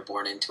religion if they're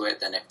born into it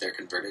than if they're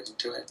converted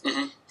into it.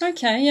 Mm-hmm.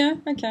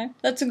 Okay.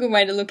 That's a good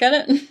way to look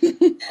at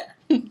it.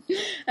 Yeah.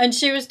 And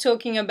she was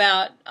talking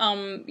about,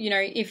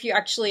 if you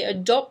actually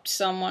adopt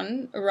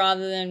someone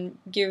rather than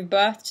give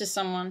birth to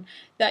someone,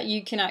 that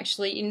you can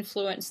actually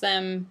influence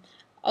them,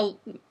 a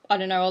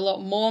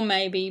lot more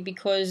maybe,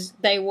 because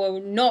they were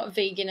not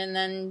vegan and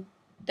then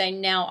they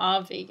now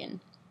are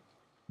vegan.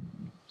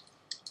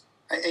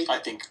 I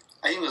think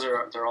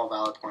they're all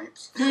valid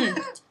points.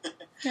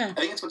 Yeah. I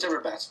think it's whatever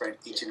best for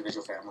each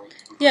individual family.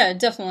 Yeah,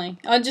 definitely.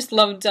 I just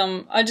loved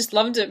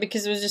it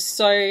because it was just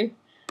so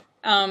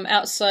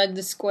outside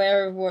the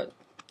square of what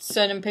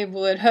certain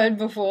people had heard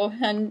before,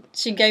 and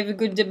she gave a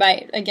good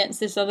debate against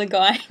this other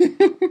guy.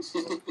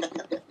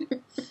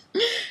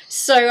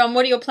 So,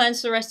 what are your plans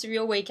for the rest of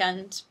your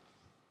weekend?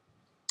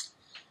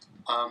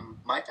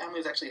 My family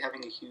is actually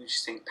having a huge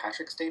St.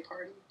 Patrick's Day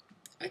party.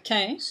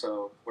 Okay.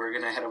 So we're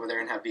gonna head over there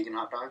and have vegan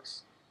hot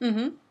dogs.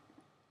 Mm-hmm.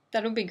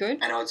 That'll be good.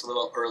 I know it's a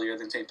little earlier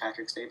than St.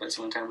 Patrick's Day, but it's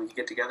the only time we can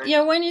get together.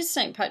 Yeah, when is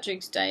St.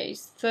 Patrick's Day?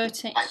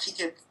 13th? I think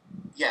it's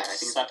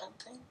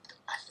 17th?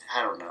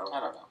 I don't know.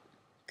 I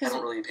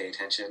don't really pay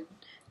attention.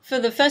 For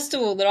the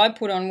festival that I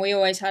put on, we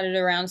always had it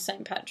around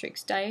St.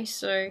 Patrick's Day,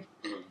 so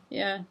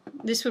yeah,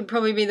 this would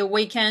probably be the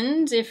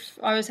weekend if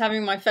I was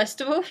having my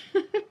festival.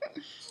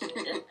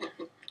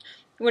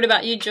 What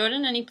about you,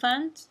 Jordan? Any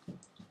plans?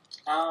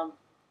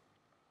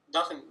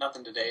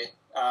 Nothing today.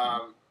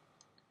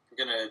 We're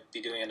gonna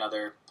be doing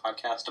another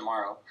podcast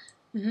tomorrow,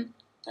 and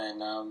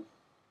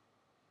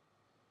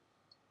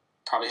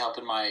probably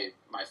helping my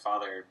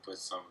father with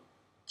some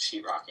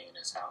sheetrocking in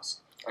his house.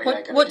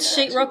 What's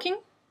sheetrocking?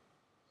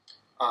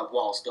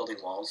 Building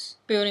walls.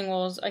 Building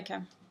walls. Okay.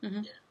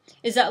 Yeah.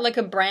 Is that like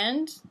a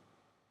brand?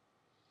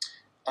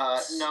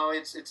 No,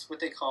 it's what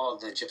they call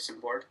the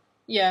gypsum board.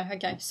 Yeah.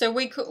 Okay. So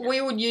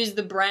we would use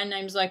the brand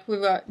names, like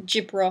we've got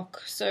Gyprock,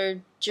 so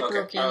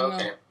Gyprocking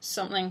or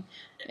something.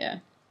 Yeah.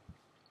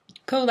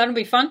 Cool. That'll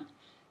be fun.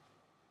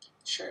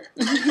 Sure.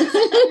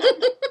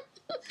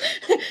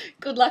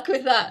 Good luck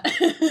with that.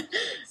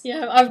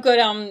 Yeah, I've got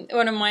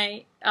one of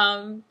my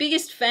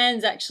biggest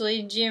fans,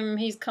 actually, Jim.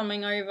 He's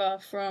coming over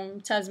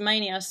from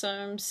Tasmania, so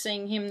I'm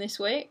seeing him this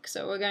week.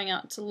 So we're going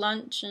out to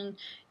lunch and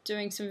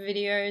doing some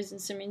videos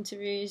and some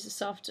interviews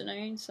this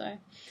afternoon. So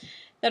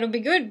that'll be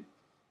good.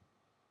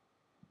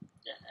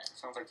 Yeah,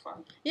 sounds like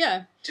fun.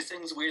 Yeah. Just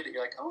seems weird that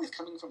you're like, oh, he's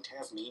coming from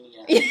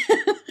Tasmania.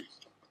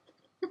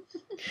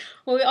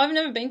 Well, I've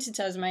never been to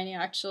Tasmania,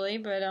 actually,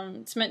 but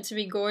it's meant to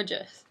be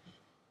gorgeous.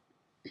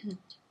 I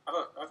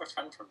have a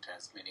friend from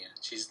Tasmania.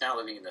 She's now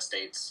living in the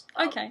States.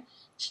 Okay.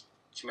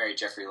 She married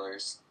Jeffrey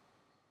Lurs.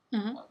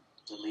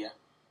 Lilia.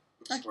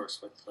 She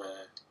works with.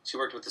 She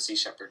worked with the Sea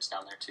Shepherds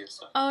down there too.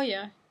 So. Oh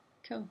yeah,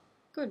 cool,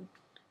 good.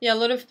 Yeah, a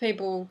lot of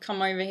people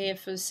come over here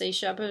for Sea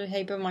Shepherd. A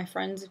heap of my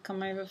friends have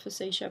come over for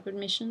Sea Shepherd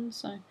missions,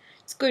 so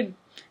it's good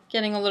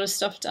getting a lot of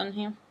stuff done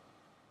here.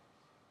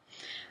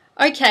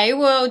 Okay,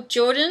 well,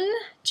 Jordan,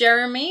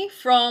 Jeremy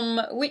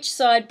from Which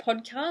Side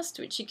Podcast,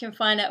 which you can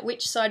find at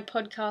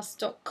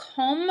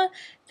whichsidepodcast.com.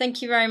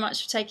 Thank you very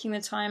much for taking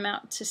the time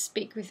out to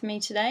speak with me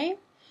today.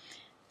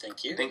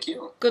 Thank you. Thank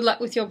you. Good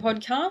luck with your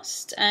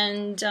podcast,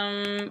 and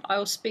I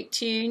will speak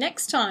to you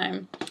next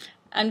time.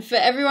 And for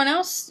everyone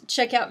else,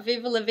 check out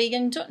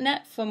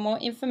vivalavegan.net for more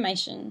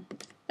information.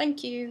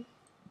 Thank you.